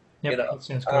 reputation. Yep, that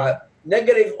sounds great.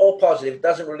 Negative or positive,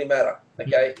 doesn't really matter.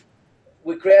 Okay.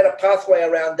 We create a pathway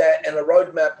around that and a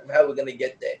roadmap of how we're going to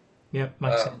get there. Yep,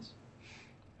 makes sense.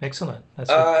 Excellent.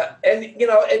 That's and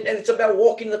it's about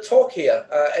walking the talk here.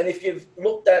 And if you've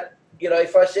looked at,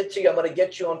 if I said to you, I'm going to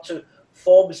get you onto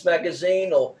Forbes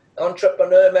magazine or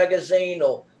Entrepreneur magazine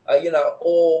or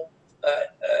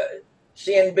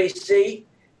CNBC,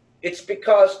 it's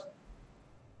because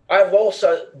I've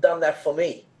also done that for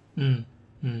me and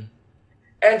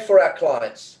for our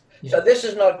clients. Yeah. So this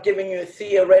is not giving you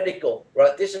theoretical,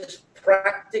 right? This is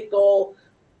practical,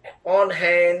 on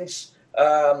hands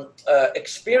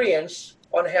experience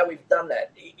on how we've done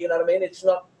that. You know what I mean? It's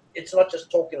not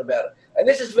just talking about it. And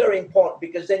this is very important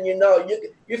because then you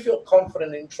feel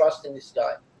confident and trust in this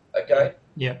guy. Okay?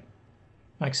 Yeah.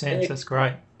 Makes sense. That's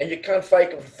great. And you can't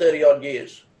fake it for 30 odd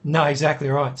years. No, exactly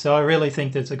right. So I really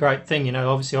think that's a great thing,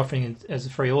 obviously offering it as a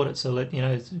free audit, so that,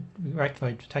 it's great for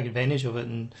you to take advantage of it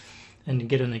and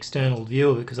get an external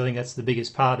view of it, because I think that's the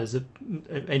biggest part, is that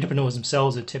entrepreneurs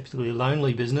themselves are typically a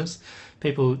lonely business.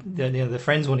 People, their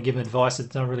friends want to give them advice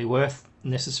that's not really worth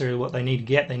necessarily what they need to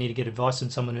get. They need to get advice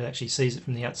from someone who actually sees it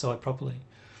from the outside properly.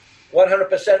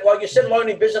 100%. Well, you said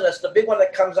lonely business. The big one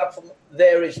that comes up from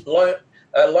there is lone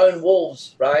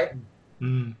wolves, right?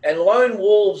 And lone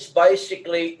wolves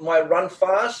basically might run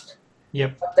fast,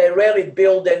 but they rarely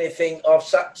build anything of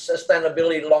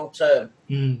sustainability long term,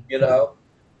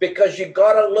 because you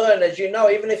got to learn, as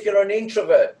even if you're an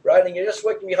introvert, right, and you're just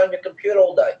working behind your computer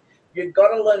all day, you've got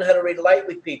to learn how to relate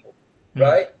with people,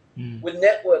 right, with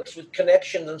networks, with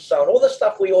connections and so on. All the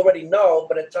stuff we already know,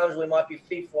 but at times we might be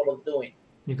fearful of doing.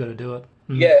 You've got to do it.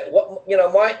 Yeah,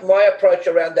 my approach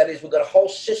around that is we've got a whole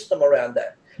system around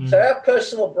that. So our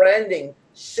personal branding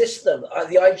system,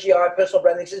 the IGI personal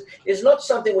branding system, is not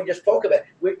something we just talk about.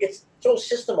 It's all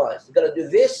systemized. You've got to do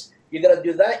this, you've got to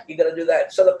do that, you've got to do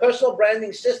that. So the personal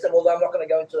branding system, although I'm not going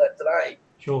to go into that today,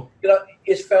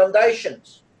 is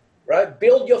foundations, right?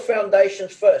 Build your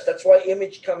foundations first. That's why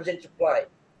image comes into play.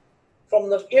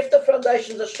 If the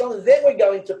foundations are strong, then we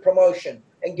go into promotion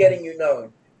and getting you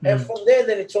known. And from there,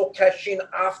 then it's all cash in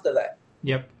after that.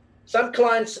 Yep. Some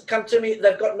clients come to me,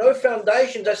 they've got no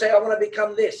foundations. They say, I want to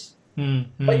become this.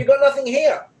 But you've got nothing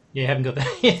here. You haven't got that.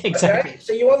 Yeah, exactly. Okay?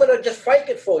 So you want me to just fake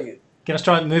it for you. Can I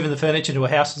try moving the furniture to a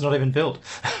house that's not even built?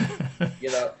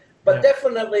 But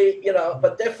definitely,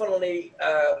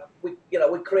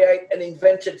 we create an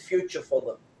invented future for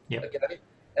them. Yep. Okay?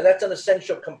 And that's an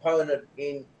essential component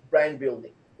in brand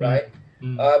building, right?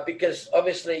 Because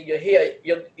obviously you're here,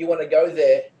 you want to go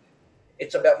there.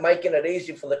 It's about making it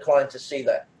easy for the client to see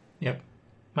that. Yep.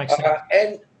 Makes sense.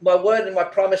 And my word and my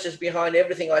promise is behind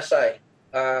everything I say.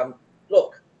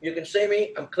 Look, you can see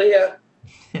me. I'm clear.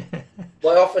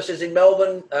 My office is in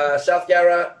Melbourne, South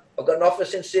Yarra. I've got an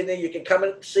office in Sydney. You can come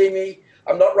and see me.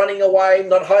 I'm not running away,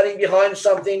 not hiding behind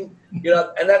something,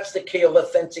 and that's the key of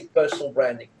authentic personal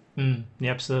branding.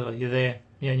 Yeah, absolutely. You're there.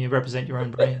 Yeah, and you represent your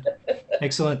own brand.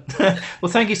 Excellent.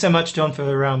 Well, thank you so much, John, for...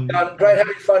 great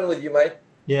having fun with you, mate.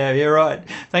 Yeah, you're right.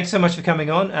 Thanks so much for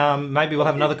coming on. Maybe we'll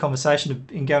have another conversation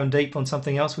and going deep on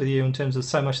something else with you in terms of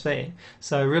so much there.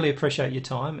 So really appreciate your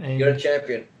time. And you're a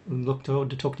champion. Look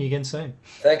forward to talking to you again soon.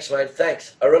 Thanks, mate.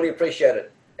 Thanks. I really appreciate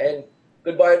it. And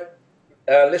goodbye,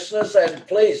 listeners, and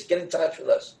please get in touch with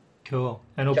us. Cool.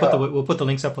 And we'll put the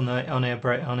links up on our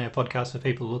podcast for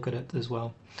people to look at it as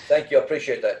well. Thank you. I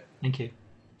appreciate that. Thank you.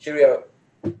 Cheerio.